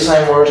 Can I use the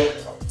same word?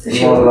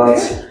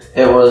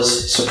 It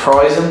was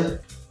surprising,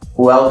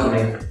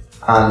 welcoming,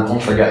 and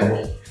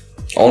unforgettable.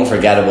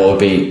 Unforgettable would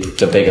be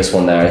the biggest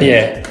one there.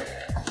 Yeah.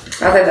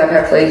 I think that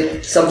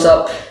perfectly sums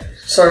up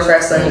Source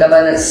Wrestling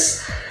Govan.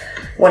 It's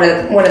one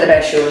of the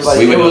best shows. Like,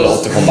 we would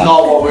love to come back.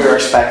 Not what we were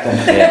expecting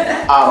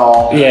at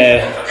all.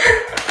 Yeah.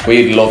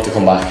 We'd love to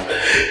come back.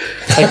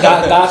 Like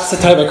that's the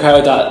type of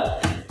crowd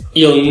that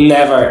you'll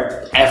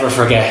never ever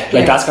forget.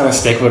 Like that's gonna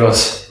stick with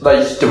us.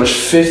 Like there was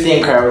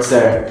 15 crowds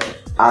there,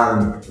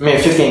 and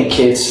 15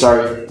 kids,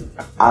 sorry,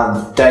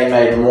 and they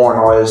made more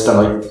noise than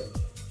like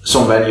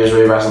some venues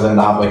we wrestled in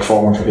that have like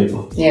 400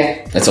 people.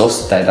 Yeah. It's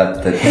us.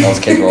 Those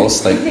kids were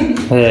us. Like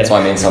that's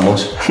why I mean so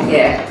much.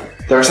 Yeah.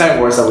 There were saying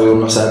words that we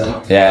wouldn't have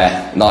said.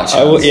 Yeah, not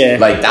chance. Yeah.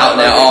 Like that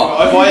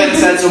now. If I had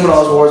said some of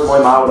those words, my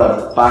mum would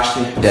have bashed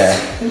me. Yeah.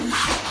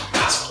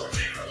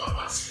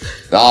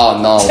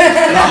 Oh no.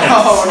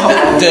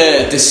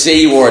 No. The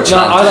C word. No, I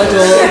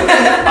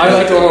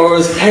like the one where it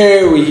was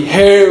hairy.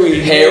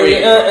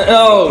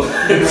 No.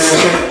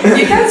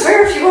 You can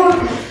swear if you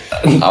want.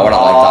 Oh, we're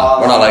not like that.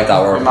 We're not like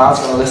that. My mom's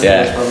gonna listen to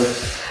this probably.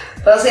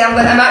 Well, see, I'm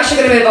actually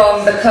going to move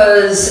on,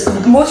 because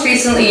most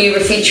recently you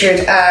were featured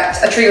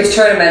at a trios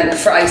tournament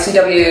for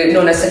ICW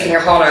known as the King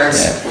of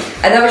Honors,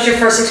 and that was your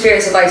first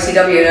experience of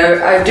ICW.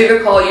 Now, I do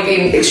recall you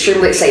being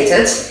extremely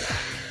excited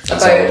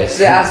about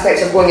the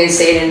aspect of going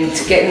insane and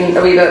getting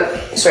a wee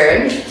bit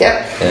swearing. Yep.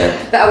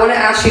 Yeah. But I want to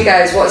ask you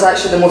guys, what is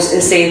actually the most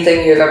insane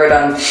thing you've ever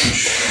done?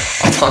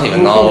 I don't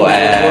even know.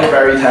 We're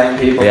very tame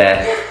people.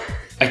 Yeah.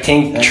 I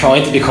think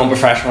trying to become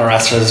professional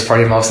wrestlers is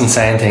probably the most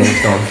insane thing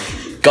we've done.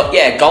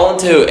 Going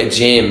to a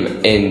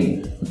gym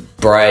in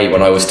Bray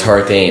when I was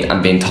 13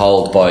 and being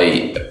told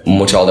by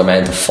much older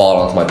men to fall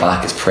onto my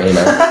back is pretty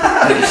mental.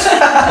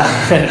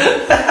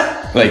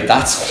 Like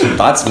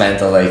that's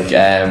mental. Like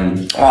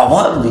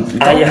what? We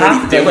don't you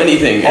have really do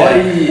anything.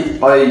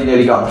 I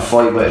nearly got in a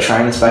fight with a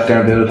train inspector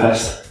in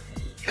Budapest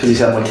because he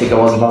said my ticket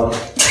wasn't valid.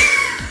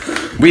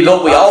 We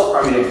all.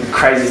 Probably the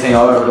crazy thing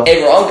I've ever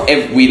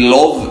done. We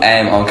love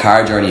on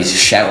car journeys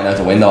shouting out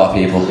the window at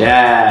people.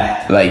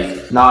 Yeah.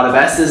 Like. No, the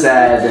best is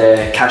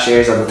the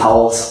cashiers at the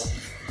tolls.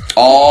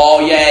 Oh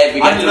yeah,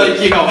 we get And like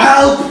you go,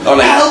 help! or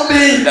like, help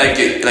me!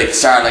 Like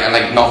start like and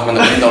like knocking on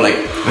the window like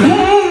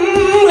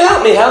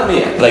help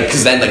me like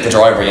because then like the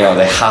driver, you know,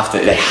 they have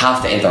to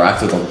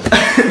interact with them.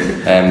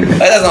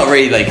 That's not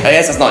really like, I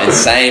guess that's not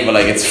insane, but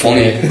like it's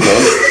funny.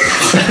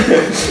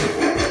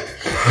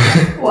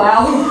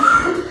 Wow.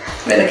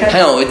 I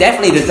know, there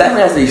definitely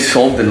has to be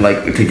something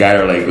like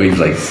together, like we've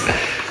like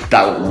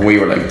that we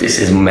were like, this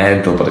is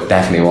mental, but it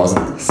definitely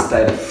wasn't.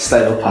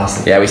 Stayed up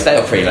past it. Yeah, we stayed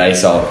up pretty late,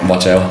 so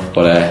watch out.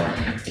 But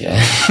yeah.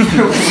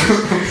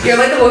 You're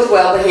like the most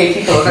well-behaved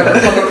people I've ever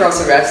come across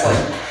in wrestling.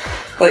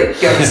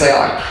 Like, you honestly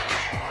are.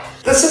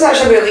 This is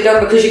actually really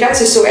done because you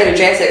guys are so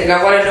energetic, and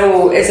I want to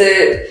know, is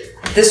it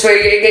this where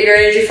you get your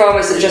energy from?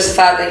 Is it just the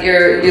fact that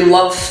you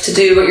love to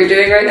do what you're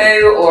doing right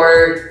now,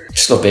 or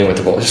just love being with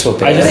the boys? Just love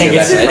being I just think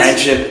with it's the the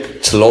best friends.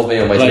 friendship. Just love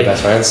being with my two Like,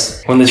 best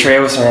friends. When the three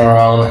of us are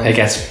around, it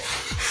gets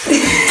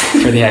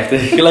pretty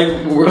hectic. Like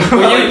we're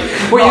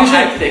usually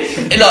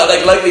hectic. No,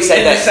 like we said,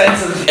 In the that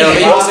sense of it'll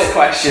be us.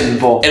 question,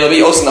 but It'll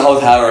be us in the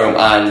hotel room,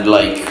 and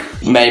like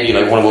maybe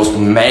like one of us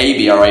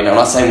maybe alright. Now I'm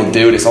not saying we'll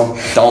do this.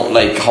 Don't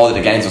like hold it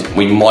against us.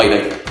 We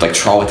might like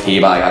throw a tea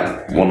bag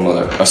at one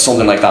another or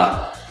something like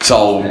that.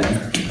 So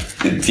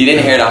you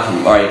didn't hear that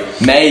from alright?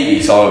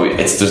 Maybe. So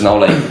there's no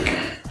like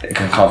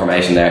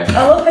confirmation there.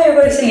 I love how you're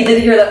going to say you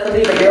didn't hear that from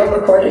me, but you're on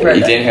recording right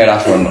You now. didn't hear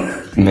that from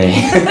me.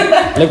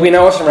 like we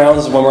know what's around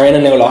us when we're in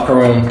a new locker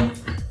room.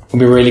 We'll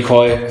be really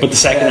quiet, but the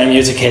second our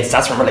music hits,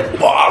 that's when we're like,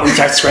 wow, we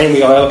start screaming, we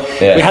go out.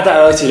 Yeah. We had that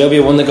at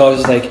ICW, one of the guys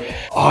was like,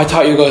 oh, I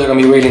thought you guys were going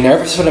to be really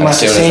nervous for the match.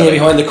 serious, Seeing you like-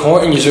 behind the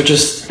curtain, you were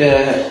just, you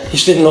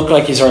just didn't look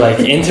like you were like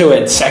into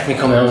it. The second we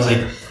come out, I was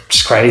like,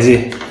 just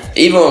crazy.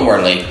 Even when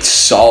we're like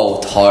so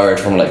tired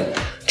from like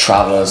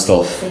traveling and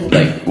stuff,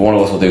 like one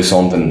of us will do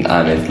something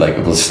and it, like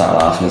we'll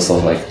start laughing and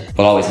stuff. Like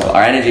we'll always have,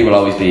 our energy will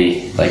always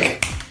be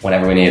like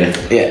whenever we need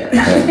it. yeah.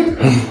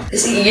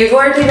 So you've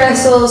already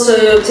wrestled,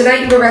 so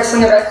tonight you were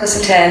wrestling at Reckless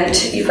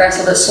Intent, you've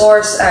wrestled at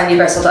Source, and you've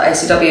wrestled at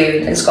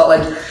ICW in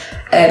Scotland.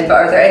 But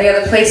are there any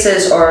other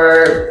places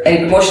or any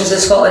promotions in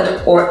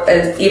Scotland or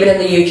even in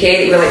the UK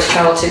that you would like to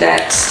travel to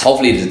next?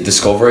 Hopefully the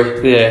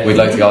Discovery. Yeah. We'd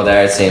like to go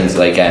there. It seems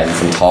like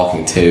from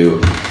talking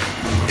to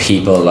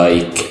people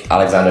like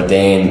Alexander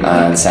Dean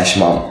and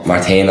Session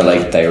Martina,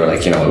 like they were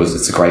like, you know,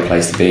 it's a great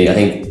place to be. I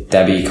think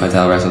Debbie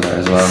Keitel wrestled there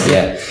as well.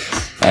 Yeah.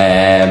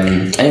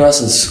 Anywhere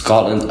else in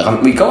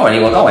Scotland? We go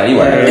anywhere. We'll go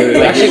anywhere.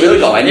 We actually will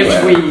go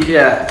anywhere.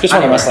 Just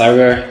want to wrestle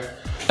everywhere.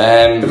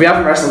 If we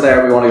haven't wrestled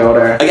there, we want to go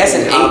there. I guess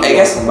in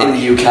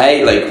the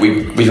UK, like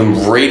we've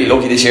been really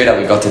lucky this year that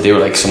we got to do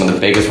like some of the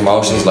biggest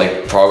promotions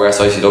like Progress,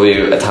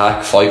 ICW,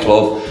 Attack, Fight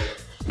Club.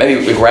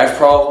 Maybe with Rev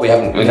Pro. We've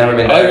never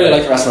been there. I really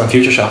like to wrestle on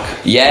Future Shock.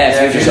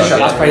 Yeah, Future Shock.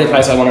 That's probably the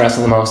place I want to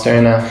wrestle the most there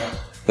now.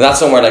 That's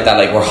somewhere like that.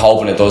 Like we're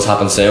hoping it does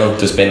happen soon.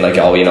 Just been like,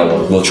 oh, you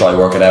know, we'll try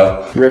work it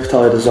out.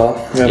 Riptide as well.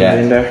 We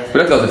haven't been there. We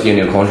looked at a few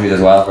new countries as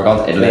well. We're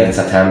going to Italy in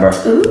September.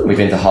 We've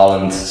been to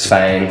Holland,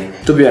 Spain.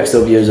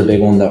 WXW is a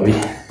big one that we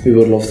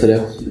would love to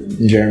do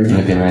in Germany.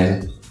 It'd be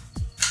amazing.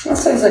 That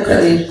sounds like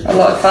really a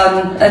lot of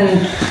fun,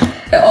 and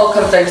it all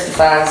comes down to the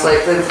fans.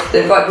 Like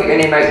they've got to put your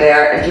name out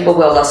there, and people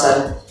will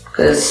listen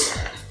because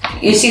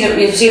you've seen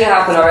it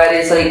happen already.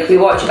 It's like we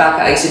watched you back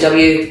at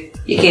ICW,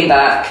 you came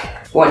back.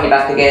 Want you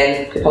back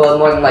again, people will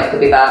more than likely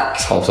be back.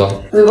 Let's hope so.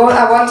 I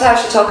want to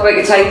actually talk about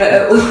your time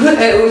at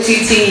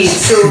OTT.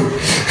 So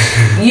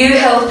you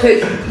helped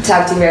put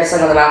tag team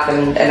wrestling on the map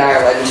in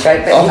Ireland,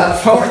 right? But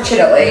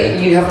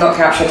unfortunately, you have not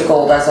captured the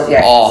gold as of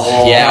yet.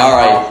 Oh, yeah,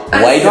 alright.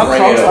 Way to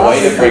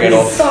bring it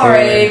up.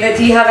 Sorry, but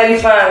do you have any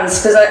plans?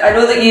 Because I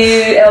know that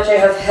you, LJ,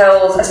 have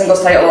held a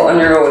singles title on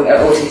your own at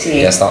OTT.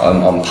 Yes,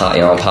 I'm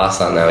past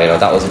that now. You know,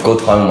 that was a good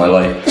time in my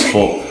life.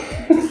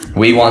 But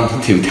we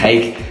want to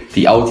take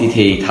the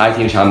OTT Tag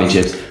Team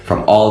Championships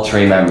from all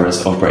three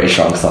members of British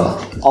Strong Style.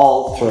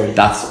 All three.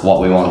 That's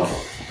what we want,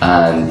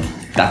 and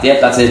that's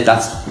it.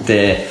 That's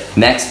the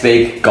next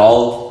big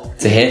goal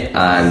to hit.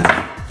 And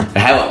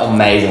how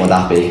amazing would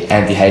that be?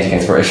 MTH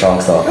against British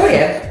Strong Style. Oh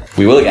yeah.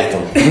 We will get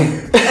them.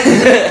 You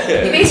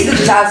basically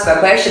just answered my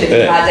question if you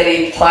had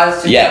any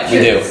plans to Yeah, we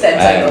do. said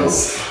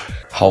titles.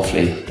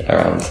 Hopefully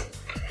around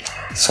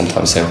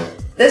sometime soon.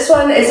 This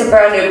one is a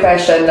brand new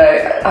question.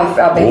 Now,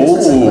 I'll make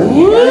this specific for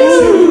you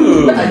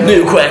guys.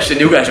 New question.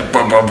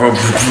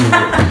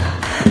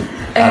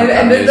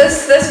 And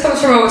this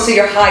comes from obviously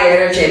your high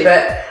energy,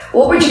 but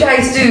what would you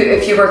guys do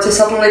if you were to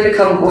suddenly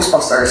become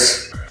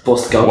Ghostbusters?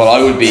 Bust go. Well,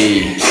 I would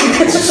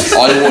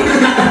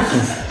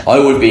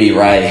be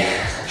Ray.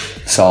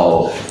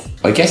 So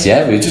I guess we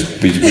would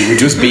just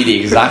be the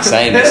exact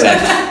same,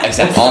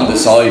 except on the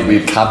side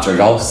we'd capture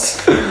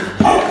ghosts. We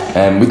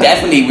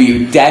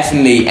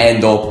definitely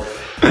end up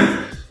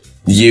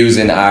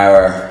using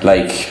our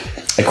like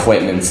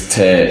equipment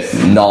to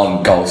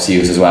non-ghost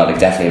use as well. Like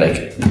definitely,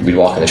 like we'd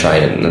walk in the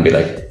train and it'd be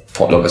like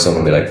look at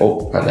someone and be like,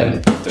 oh, and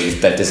then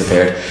that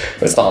disappeared.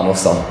 But it's not on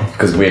us though,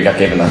 because we got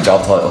given that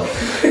job title.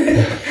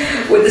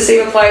 Would the the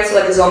same apply to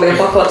like a zombie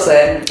apocalypse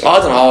then? I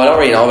don't know. I don't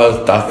really know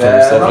about that kind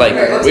of stuff.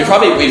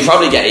 Like we'd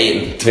probably get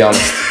eaten, to be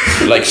honest,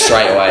 like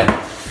straight away.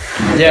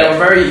 Yeah, we're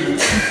very.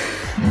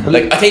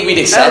 Like I think we'd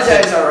accept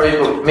it. LJ's alright,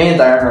 but me and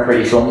Darren are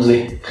pretty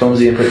clumsy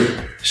and pretty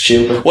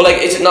stupid. Well, like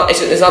it's not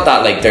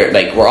that like they're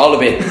like we're all a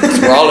bit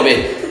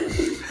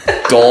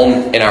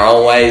dumb in our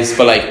own ways,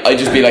 but like I'd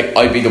just be like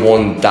I'd be the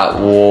one that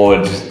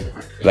would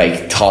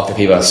like talk to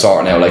people about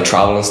sorting out like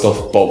travel and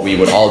stuff, but we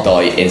would all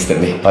die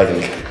instantly, I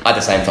think, at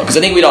the same time, because I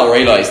think we'd all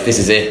realise this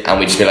is it, and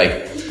we'd just be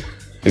like,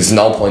 there's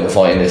no point in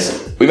fighting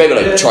this. We maybe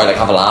like try like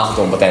have a laugh with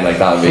them, but then like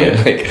that would be it.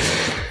 Like,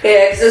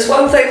 yeah, because there's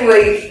one thing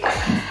like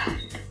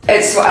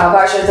I've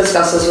actually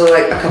discussed this with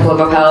like a couple of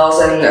my pals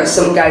and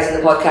some guys in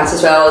the podcast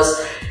as well,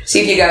 is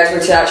see if you guys were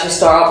to actually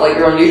start up like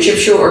your own YouTube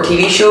show or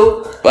TV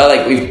show. Well,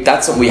 like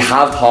that's what we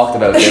have talked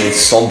about doing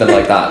something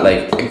like that,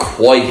 like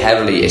quite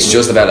heavily. It's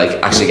just about like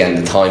actually getting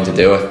the time to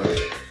do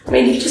it. I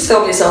mean, you could just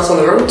film yourselves on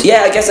the road.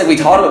 Yeah, I guess like we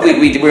thought about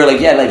we were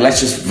like, yeah, like let's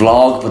just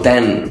vlog, but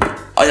then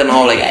I don't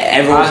know, like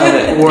everyone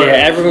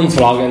everyone's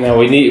vlogging now.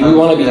 We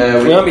want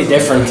to be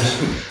different.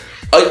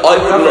 I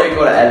We're not very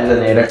good at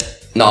editing either.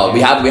 No,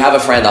 we have a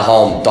friend at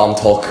home, Dom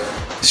Tuck.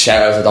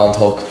 Shout out to Dom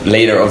Tuck,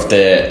 leader of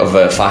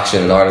a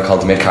faction in Ireland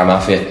called the Midcar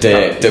Mafia.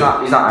 He's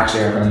not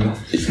actually our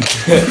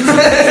friend.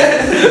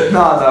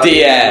 No.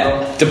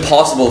 The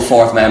possible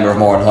fourth member of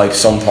More Than Hype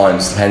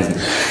sometimes, depends.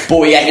 But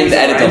we get him to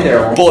edit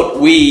them. But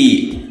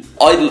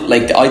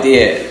the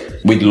idea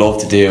we'd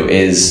love to do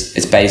is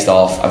it's based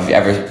off. Have you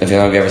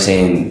ever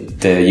seen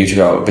the YouTube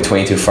show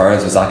Between Two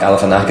Ferns with Zach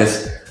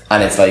Galifianakis?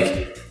 And it's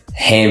like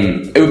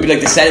him. It would be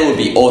like the setting would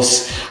be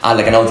us and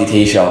like an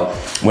OTT show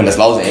when there's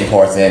loads of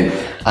imports in,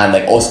 and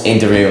like us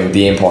interviewing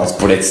the imports,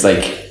 but it's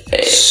like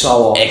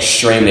so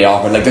extremely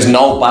awkward. Like there's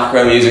no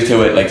background music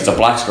to it. Like there's a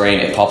black screen,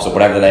 it pops up,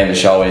 whatever the name of the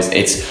show is.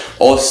 It's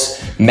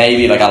us,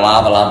 maybe like a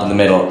lava lamp in the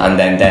middle, and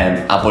then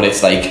them. But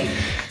it's like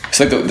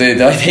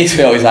the ideas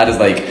we always had is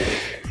like,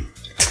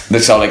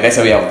 so like let's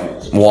say we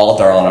have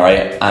Walter on,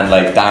 right, and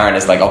like Darren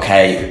is like,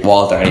 okay,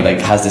 Walter, and he like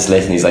has this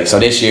list, and he's like, so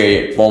this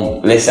year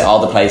one list all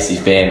the places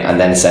he's been, and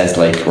then says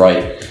like,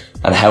 right,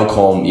 and how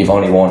come you've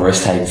only worn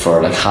wrist tape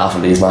for like half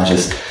of these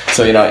matches?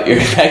 So you know you're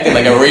expecting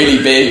like a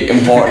really big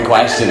important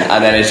question,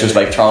 and then it's just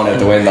like thrown out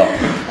the window,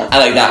 and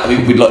like that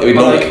we'd love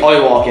like I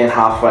walk in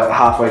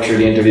halfway through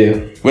the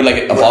interview with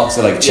like a box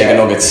of like chicken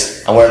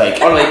nuggets, and we're like,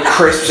 or like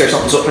crisps or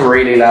something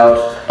really loud,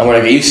 and we're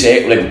like, are you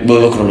serious? Like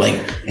we'll look at him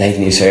like,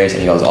 Nathan, you serious?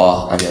 And he goes,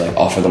 oh, and you're like,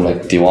 offer them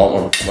like, do you want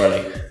one? And we're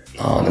like,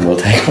 oh, and then we'll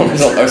take one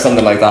or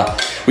something like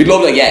that. We'd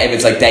love like, yeah, if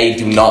it's like they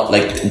do not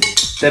like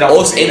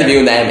us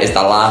interviewing them is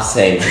the last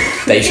thing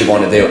they should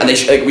want to do, and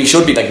they like we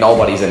should be like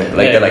nobody's in it.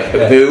 Like they're like,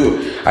 who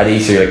are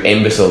these two like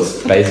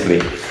imbeciles? Basically,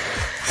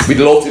 we'd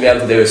love to be able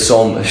to do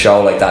some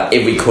show like that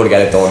if we could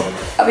get it done.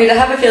 I mean, I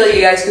have a feeling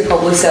you guys could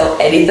probably sell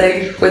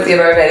anything with the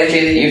amount of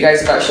energy that you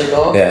guys have actually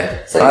got.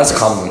 Yeah, so that's a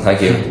compliment.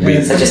 Thank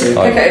you. So just pick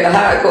out of the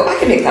hat and go, I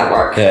can make that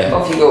work. Yeah.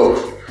 Off you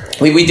go.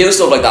 We do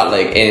stuff like that,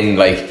 like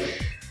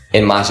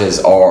in matches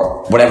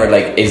or whatever.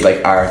 Like is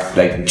like our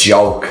like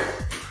joke.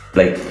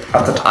 Like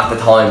at the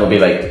time we'll be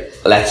like,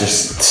 let's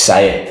just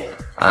say it.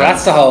 And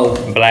That's the whole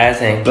Blair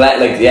thing. Blair,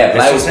 like yeah,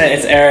 Blair was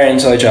It's our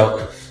inside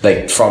joke.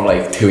 like from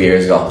like 2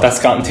 years ago.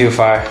 That's gotten too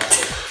far.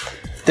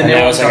 The And new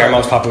now one's it's like our gonna-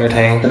 most popular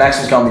thing. The next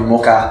one's gonna be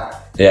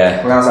Mucka.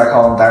 Yeah. We're gonna start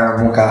calling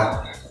Darren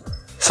Mucka.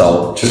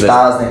 So His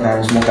dad's nickname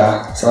was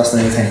Mucka, so that's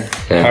the new thing.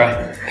 yeah.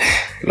 Alright.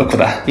 Look at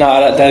that.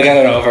 No, they'll get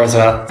it over as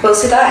well. Well,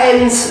 so that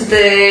ends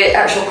the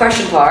actual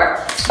question part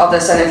of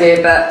this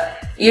interview, but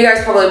you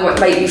guys probably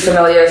might be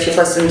familiar if you've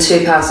listened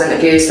to past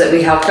interviews that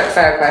we have quick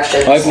fire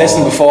questions. I've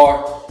listened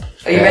before.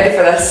 Are you ready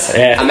for this?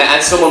 Yeah.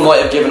 And someone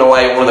might have given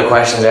away one of the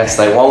questions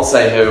yesterday. Won't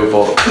say who,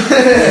 but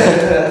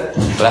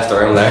left the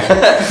room there.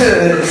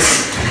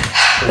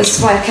 This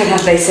is why I can't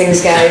have these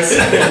things, guys.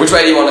 Which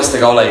way do you want us to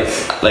go? Like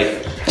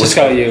Just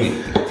go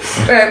you.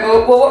 Right,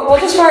 we'll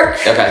just work.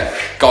 okay,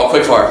 go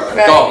quick fire.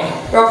 Right. Go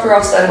Rock or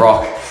Austin?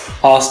 Rock.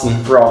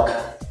 Austin. Brock.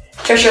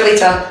 Trish or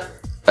Lita?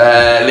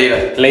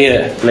 Lita.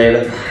 Lita.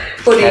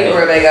 Layla. Buddy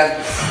or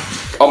Omega?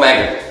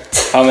 Omega.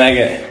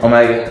 Omega.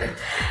 Omega.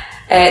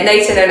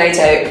 Night in or night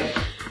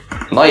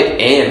out? Night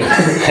in.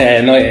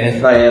 Night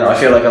in. No, yeah, I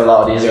feel like a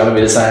lot of these are gonna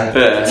be the same.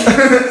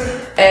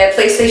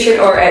 PlayStation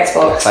or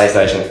Xbox?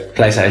 PlayStation.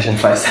 PlayStation.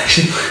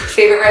 PlayStation.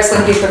 Favourite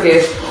wrestling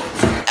pay-per-view?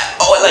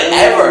 Oh, like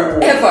ever.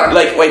 Ever.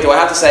 Like, wait, do I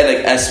have to say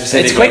like a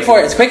specific? It's quick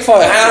fire. It's quick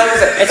fire. Hang on a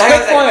second. It's Hang on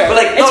quick a second. fire. But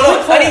like, It's no,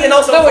 quick fire. I need to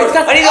know something. No, first. it's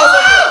not- I need to know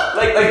something.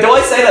 Like, do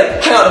I say like,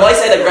 hang on, do I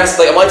say like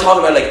like, am I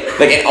talking about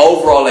like an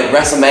overall like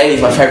WrestleMania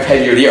is my favorite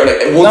pay-per-view of the year?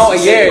 Like, one No, a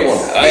year. one.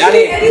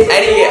 Any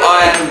Any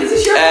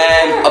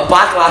a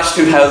Backlash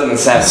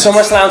 2007.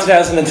 SummerSlam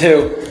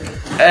 2002.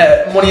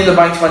 Money in the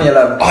Bank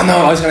 2011. Oh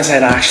no, I was gonna say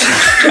that actually.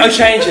 I'll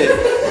change it.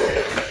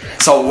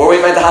 So were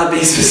we meant to have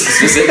these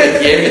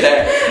specific year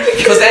there?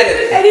 Because then,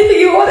 anything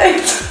you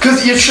wanted.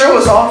 Because you threw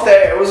us off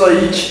there, it was like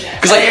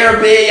A or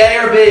B, A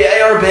or B,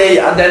 A or B,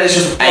 and then it's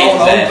just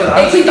blown open. It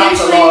I could think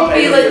that's a lot of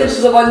usually be like this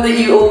is the one that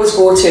you always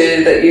go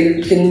to that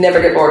you can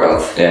never get bored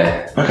of.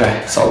 yeah.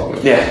 Okay. So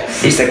Yeah,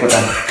 you stick with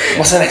them.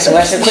 What's the next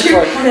question? Quick Pure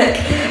one. panic.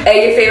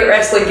 Your favourite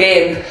wrestling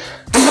game?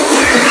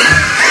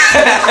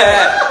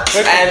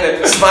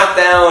 and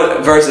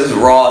SmackDown versus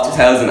Raw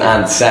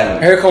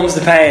 2007. Here comes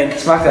the pain.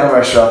 SmackDown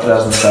vs. Raw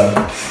 2007.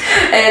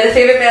 The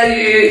favourite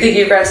venue that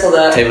you've wrestled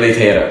at? Tivoli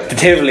Theatre. The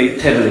Tivoli.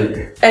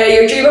 Tivoli.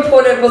 Your dream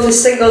opponent both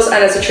as singles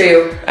and as a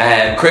trio?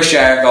 Chris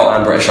Jericho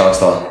and British Strong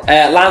Style.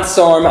 Lance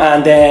Storm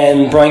and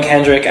then Brian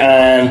Kendrick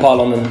and Paul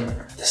London.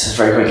 This is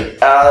very quick.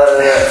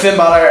 Finn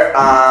Balor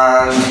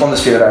and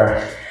Undisputed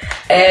Era.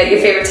 Your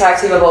favourite tag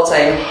team of all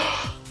time?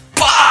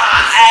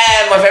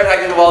 My favourite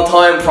acting of all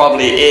time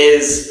probably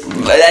is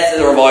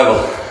the Revival.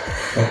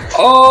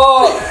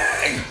 Oh!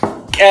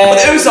 The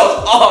Usos.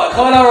 Oh,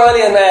 Conor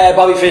O'Reilly and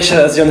Bobby Fish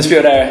as the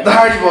Undisputed Era. The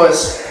Hardy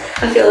Boys.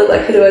 I feel like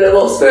that could have been a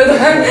little further.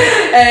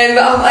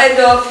 But I'll end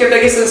off your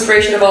biggest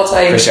inspiration of all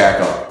time. Chris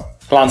Jericho.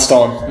 Lance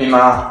Storm. Me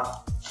ma.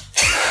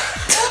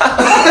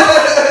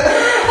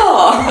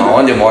 I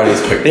want to do more of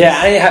these quick.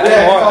 Yeah, any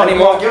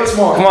more? Give us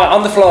more. Come on,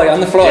 on the fly.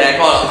 Yeah,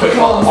 come on, quick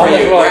one. On For the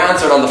you, fly. we're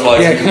answered on the fly.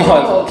 Yeah, come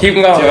on. Keep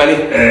them Do you going. have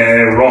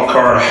any? Rock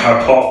or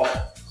hip hop?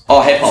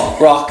 Oh, hip hop.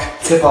 Rock.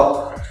 Tip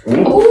up.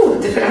 Ooh,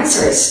 different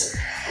answers.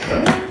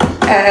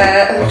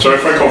 I'm trying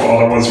to think of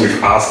other ones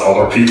we've asked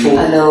other people.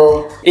 I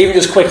know. Even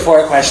just quick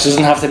fire questions.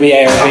 Doesn't have to be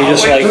A or B.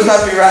 Just like Doesn't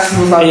have to be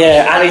wrestling. Doesn't have to be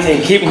yeah,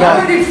 anything. Keep them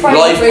going.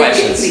 Live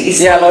questions.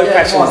 Yeah, live Yeah,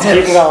 questions. come on,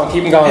 Keep them going.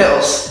 Keep them going. hit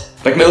us.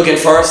 Like milk in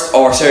first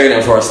or cereal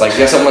in first. Like, you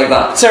have something like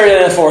that.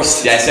 Cereal in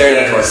first. Yeah,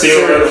 cereal in first.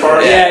 Cereal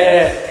first.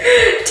 Yeah.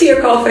 Tea or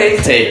coffee?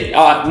 Tea.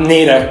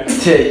 Neither.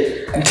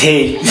 T.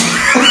 Tea.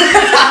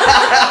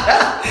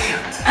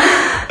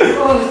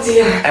 Oh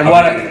dear. And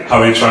what?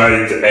 Have you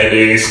tried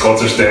any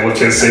Scottish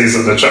delicacies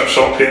in the chip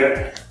shop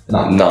yet?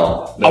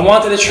 No. I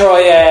wanted to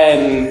try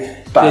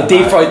the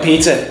deep fried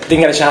pizza. Didn't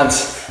get a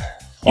chance.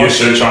 You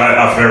should try it.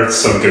 I've heard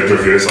some good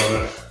reviews on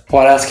it.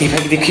 What else? Keep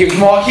Come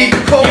on, keep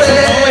it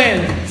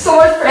coming. So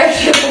much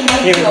pressure. Oh my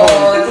Keep it god.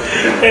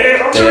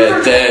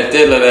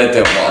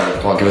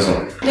 Come on, give us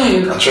one.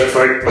 I'm trying to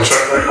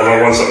think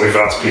other ones that we've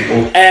asked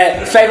people.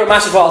 Favorite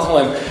match of all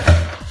time.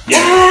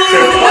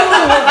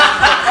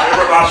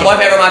 My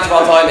favourite match of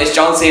all time is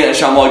John Cena and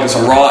Shawn Michaels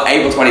from Raw,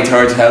 April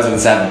 23rd,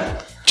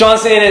 2007. John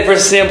Cena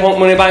versus CM Punk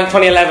Money Bank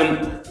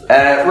 2011.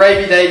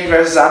 Ray B. Davey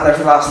versus Ander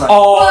from last night.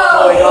 Oh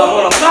my god,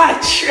 what a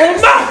match! What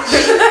a match!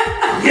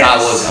 That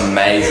was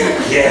amazing.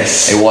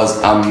 Yes. It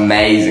was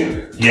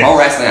amazing. Yes. Pro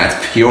wrestling at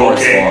its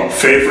purest Okay. form.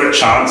 Favourite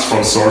chants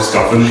from Source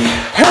Govan?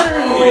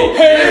 Harry!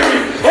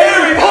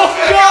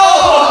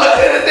 I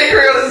didn't think we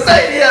were going to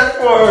say the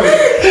F word.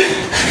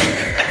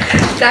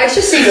 Nice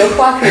to see your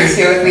quackers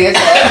here with me as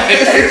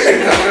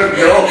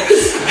well.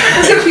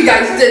 As if you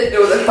guys didn't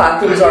know the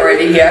quacker was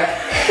already here.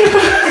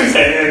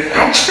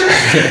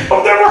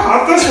 I've never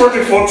had this word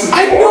before.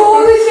 I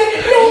know,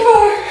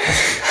 never.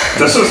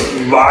 This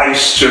is my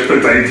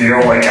stupid idea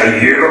like a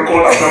year ago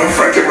and I've never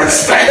freaking would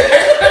stay.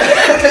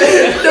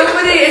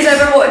 Nobody has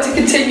ever wanted to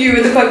continue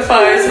with the quick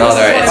fires. No,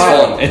 it's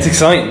fun. It's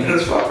exciting. I'm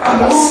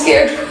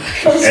scared.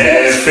 I'm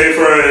scared.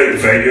 Favourite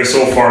venue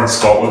so far in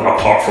Scotland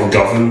apart from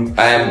Govan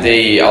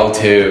The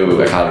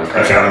O2 Academy.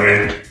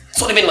 Academy?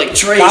 It's only been like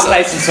 3 That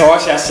place in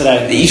Source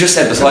yesterday. You just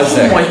said besides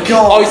there. Oh my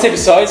god. Oh, you said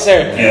besides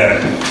there? Yeah.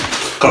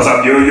 Because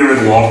I knew you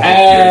would love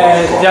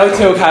it. The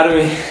O2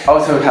 Academy.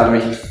 Auto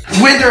Academy.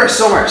 Winter or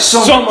summer?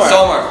 Summer.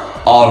 Summer.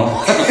 Autumn.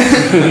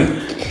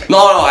 No,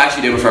 I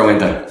actually do prefer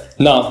winter.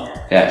 No.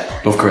 Yeah,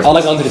 love I Christmas.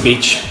 like going to the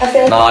beach. I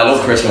feel No, I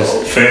love Christmas.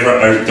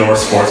 Favourite outdoor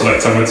sports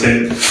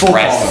activity?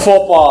 Wrestling.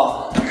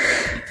 Football.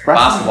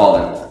 Basketball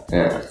then.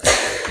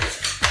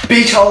 Yeah.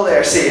 Beach holiday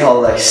or city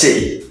holiday?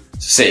 City.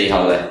 City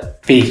holiday.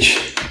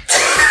 Beach.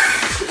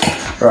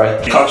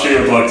 Right. Country you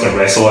would like to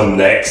wrestle in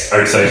next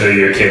outside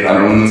the UK and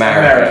Ireland?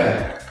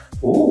 America.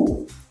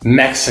 Ooh.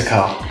 Mexico.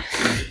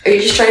 Are you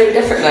just trying to be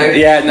different now?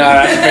 Yeah, no, I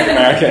actually pick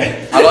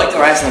America. I like the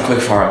wrestling quick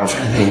fire. I'm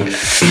trying to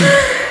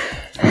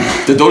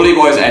think. The Dudley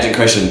Boys, Edge and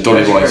Christian.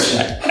 Dudley Boys.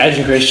 Edge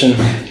and Christian.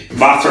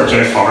 Matt or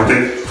Jeff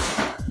Hardy?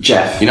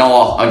 Jeff. You know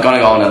what? I'm gonna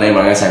go on a name.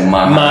 I'm gonna say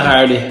Matt. Matt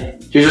Hardy.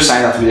 You're just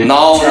saying that to me.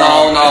 No.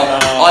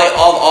 I've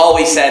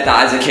always said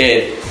that as a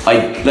kid.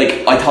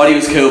 I thought he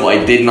was cool, but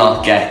I did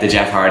not get the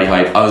Jeff Hardy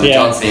hype. I was a Yeah.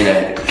 John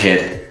Cena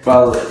kid.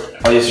 Well,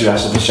 I used to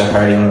dress up as Jeff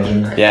Hardy when I was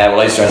younger. Yeah, well,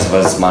 I used to dress up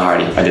as Matt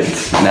Hardy. I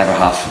didn't. Never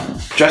have.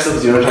 Dressed up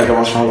as the Undertaker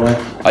once in a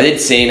while. I did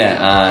Cena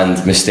and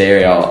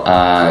Mysterio,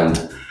 and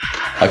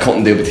I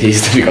couldn't do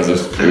Batista because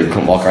I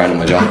couldn't walk around in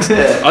my jocks.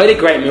 I did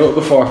Great Muta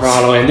before for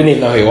Halloween. Didn't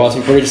even know who he was.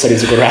 My brother just said he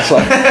was a good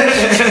wrestler.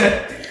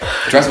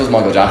 Dressed up as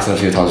Michael Jackson a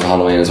few times for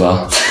Halloween as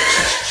well.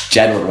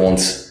 Jedward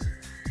once.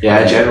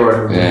 Yeah,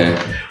 Jedward.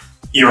 Yeah.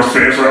 Your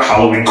favourite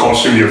Halloween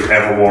costume you've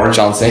ever worn?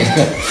 John Cena.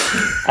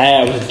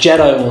 I was a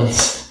Jedi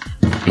once.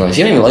 No, you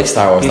don't even like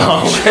Star Wars.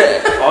 No.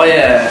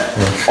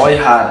 I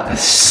had a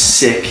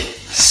sick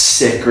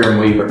sick Grim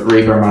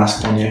Reaper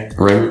mask one year.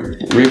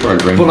 Reaper or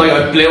Grim? But like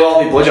I blew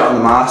all my budget on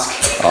the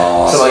mask.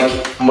 Oh. So like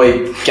my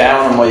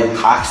gown and my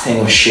axe thing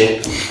was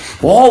shit.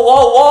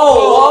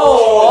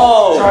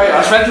 Whoa! Sorry,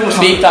 I spent too much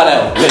time. Beep that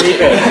out. Beep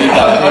that I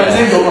was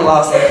out. in Dublin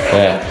last night.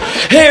 Yeah.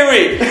 Here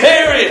we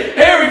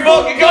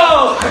fucking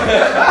go!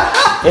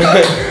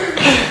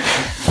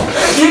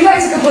 You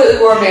guys have completely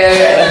wore me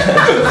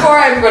out. Before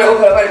I'm going to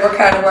open up any more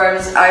can of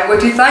worms, I would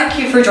do thank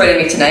you for joining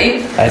me tonight.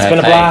 It's been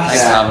a blast.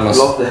 Thanks for having us.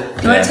 Loved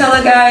it. You want to tell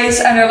the guys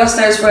and our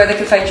listeners where they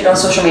can find you on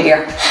social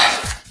media?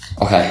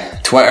 Okay.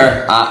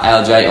 Twitter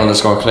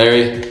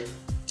 @LJ_Cleary.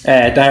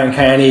 Darren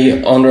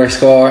Kearney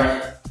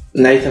 _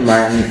 Nathan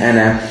Martin,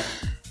 NM.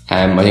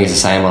 I think it's the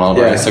same on all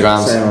our Yeah,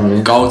 Instagrams. same on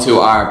me. Go to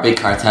our big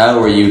cartel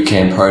where you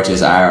can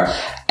purchase our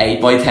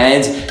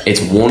 8x10s.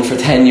 It's one for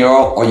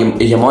 €10, or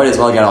you might as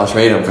well get all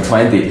three of them for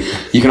 20.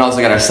 You can also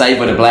get our Saved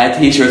by the Blade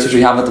t-shirts, which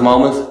we have at the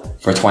moment,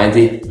 for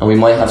 20, and we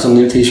might have some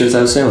new t-shirts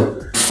out soon.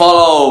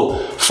 Follow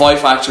Fight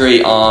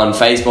Factory on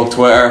Facebook,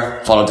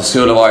 Twitter. Follow the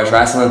School of Irish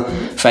Wrestling,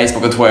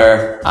 Facebook and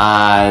Twitter,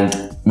 and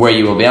where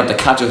you will be able to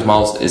catch us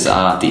most is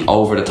at the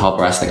Over the Top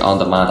Wrestling On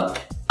Demand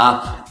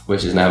app,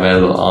 which is now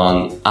available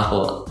on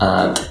Apple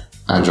and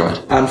Android.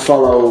 And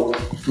follow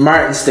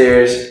Martin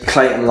Steers,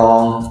 Clayton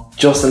Long,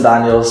 Justin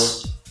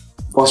Daniels,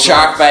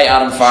 Sharkbait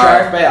Adam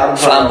Farr, Sharkbait Adam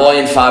Farr.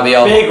 Flamboyant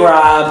Fabio. Big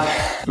Rab,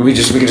 We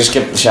could just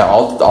give the shout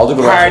all the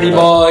good Party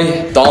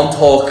wrestlers. Boy, Don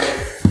Tuck,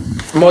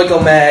 Michael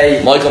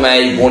May,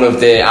 one of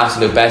the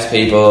absolute best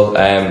people.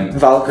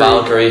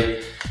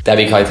 Valkyrie,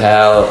 Debbie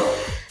Keitel,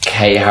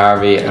 Kay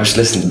Harvey. I was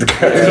listening to the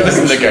girls.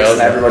 Listen to the girls.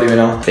 everybody we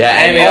know.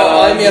 Yeah, Amy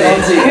Amy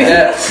Alonso,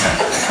 yeah.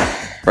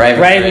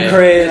 Raven I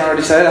Creed.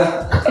 already say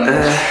that.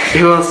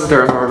 Who else is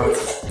there?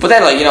 But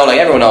then, like,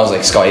 everyone knows,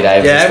 like, Scotty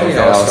Davis Yeah, and stuff,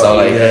 everyone knows so,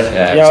 Scotty, like, yeah.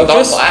 yeah. Yo, So don't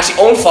just- actually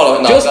unfollow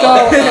him. just go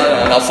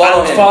no,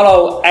 follow him.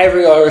 Follow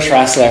every Irish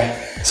wrestler.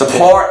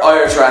 Support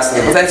Irish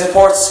wrestling, but then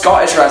support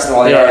Scottish wrestling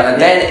while you're Yeah. at it.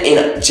 And then,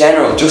 in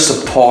general, just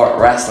support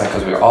wrestling,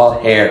 because we're all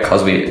here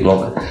because we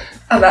love it.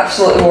 I'm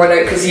absolutely worn out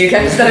because you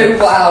guys know,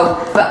 wow.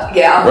 But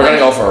yeah, We're going to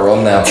go for a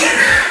run now.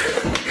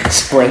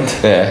 Sprint.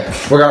 Yeah.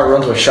 We're gonna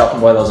run to a shop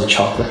and buy loads of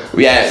chocolate.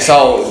 Yeah,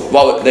 so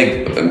I'm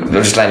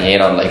just letting you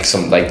in on like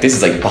some like this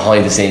is like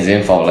behind the scenes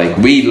info. Like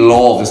we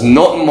love, there's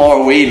nothing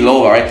more we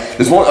love. Alright,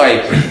 there's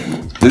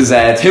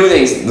two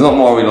things. There's nothing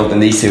more we love than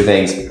these two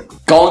things.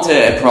 Going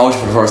to a promotion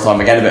for the first time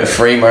and getting a bit of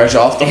free merch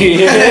off them.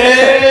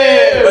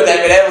 But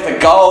then being able to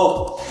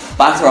go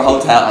back to our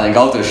hotel and then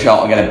go to the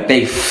shop and get a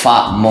big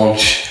fat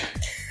munch.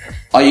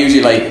 I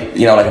usually like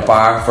like a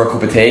bar for a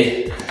cup of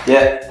tea.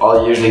 Yeah,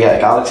 I'll usually get a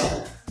Galaxy.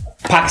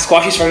 Pack of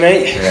squashes for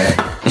me.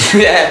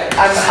 Yeah.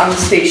 I'm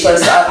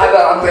speechless.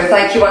 I'm going to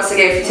thank you once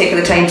again for taking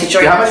the time to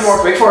join Do you have us. any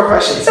more Big Four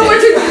questions? No, I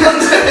do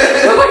not.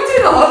 No, I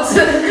do not.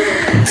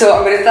 So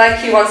I'm going to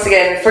thank you once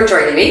again for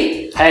joining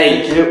me.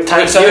 Hey,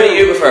 So who do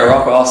you prefer,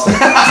 Rock or Austin?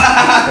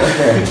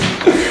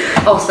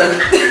 Austin.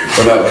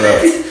 What about?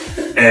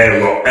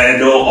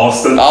 No,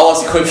 Austin. Oh,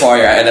 what's a quick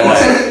fire? And then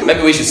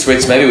maybe we should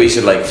switch. Maybe we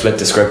should like flip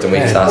the script and we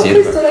just ask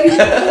you.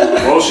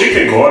 Well, she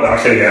can go and I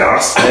can get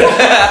asked.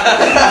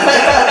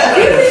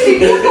 You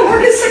have to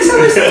work in 6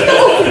 hours to go.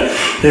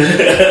 We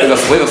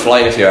have a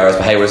flight in a few hours,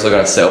 but hey, we're still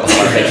going to sit up on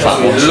a big fat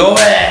lunch. Love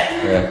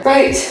it.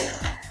 Right.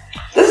 This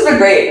has been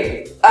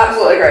great.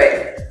 Absolutely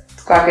great.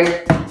 It's cracking.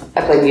 I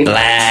blame you.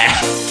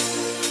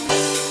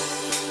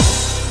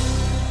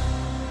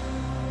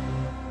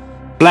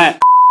 Black.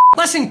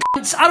 Listen,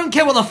 cunts, I don't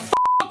care what the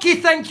fuck you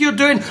think you're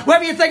doing,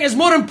 whatever you think is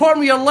more important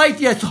with your life,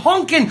 you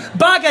honking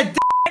bag of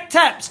dick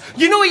tips.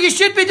 You know what you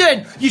should be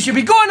doing? You should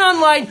be going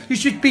online, you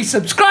should be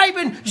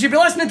subscribing, you should be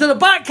listening to the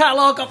back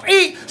catalogue of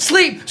Eat,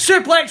 Sleep,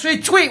 Suplex,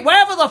 Retweet,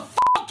 whatever the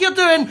fuck you're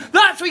doing,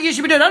 that's what you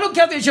should be doing. I don't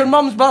care if it's your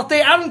mum's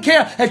birthday, I don't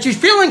care if she's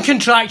feeling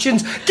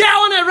contractions, get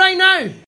on it right now.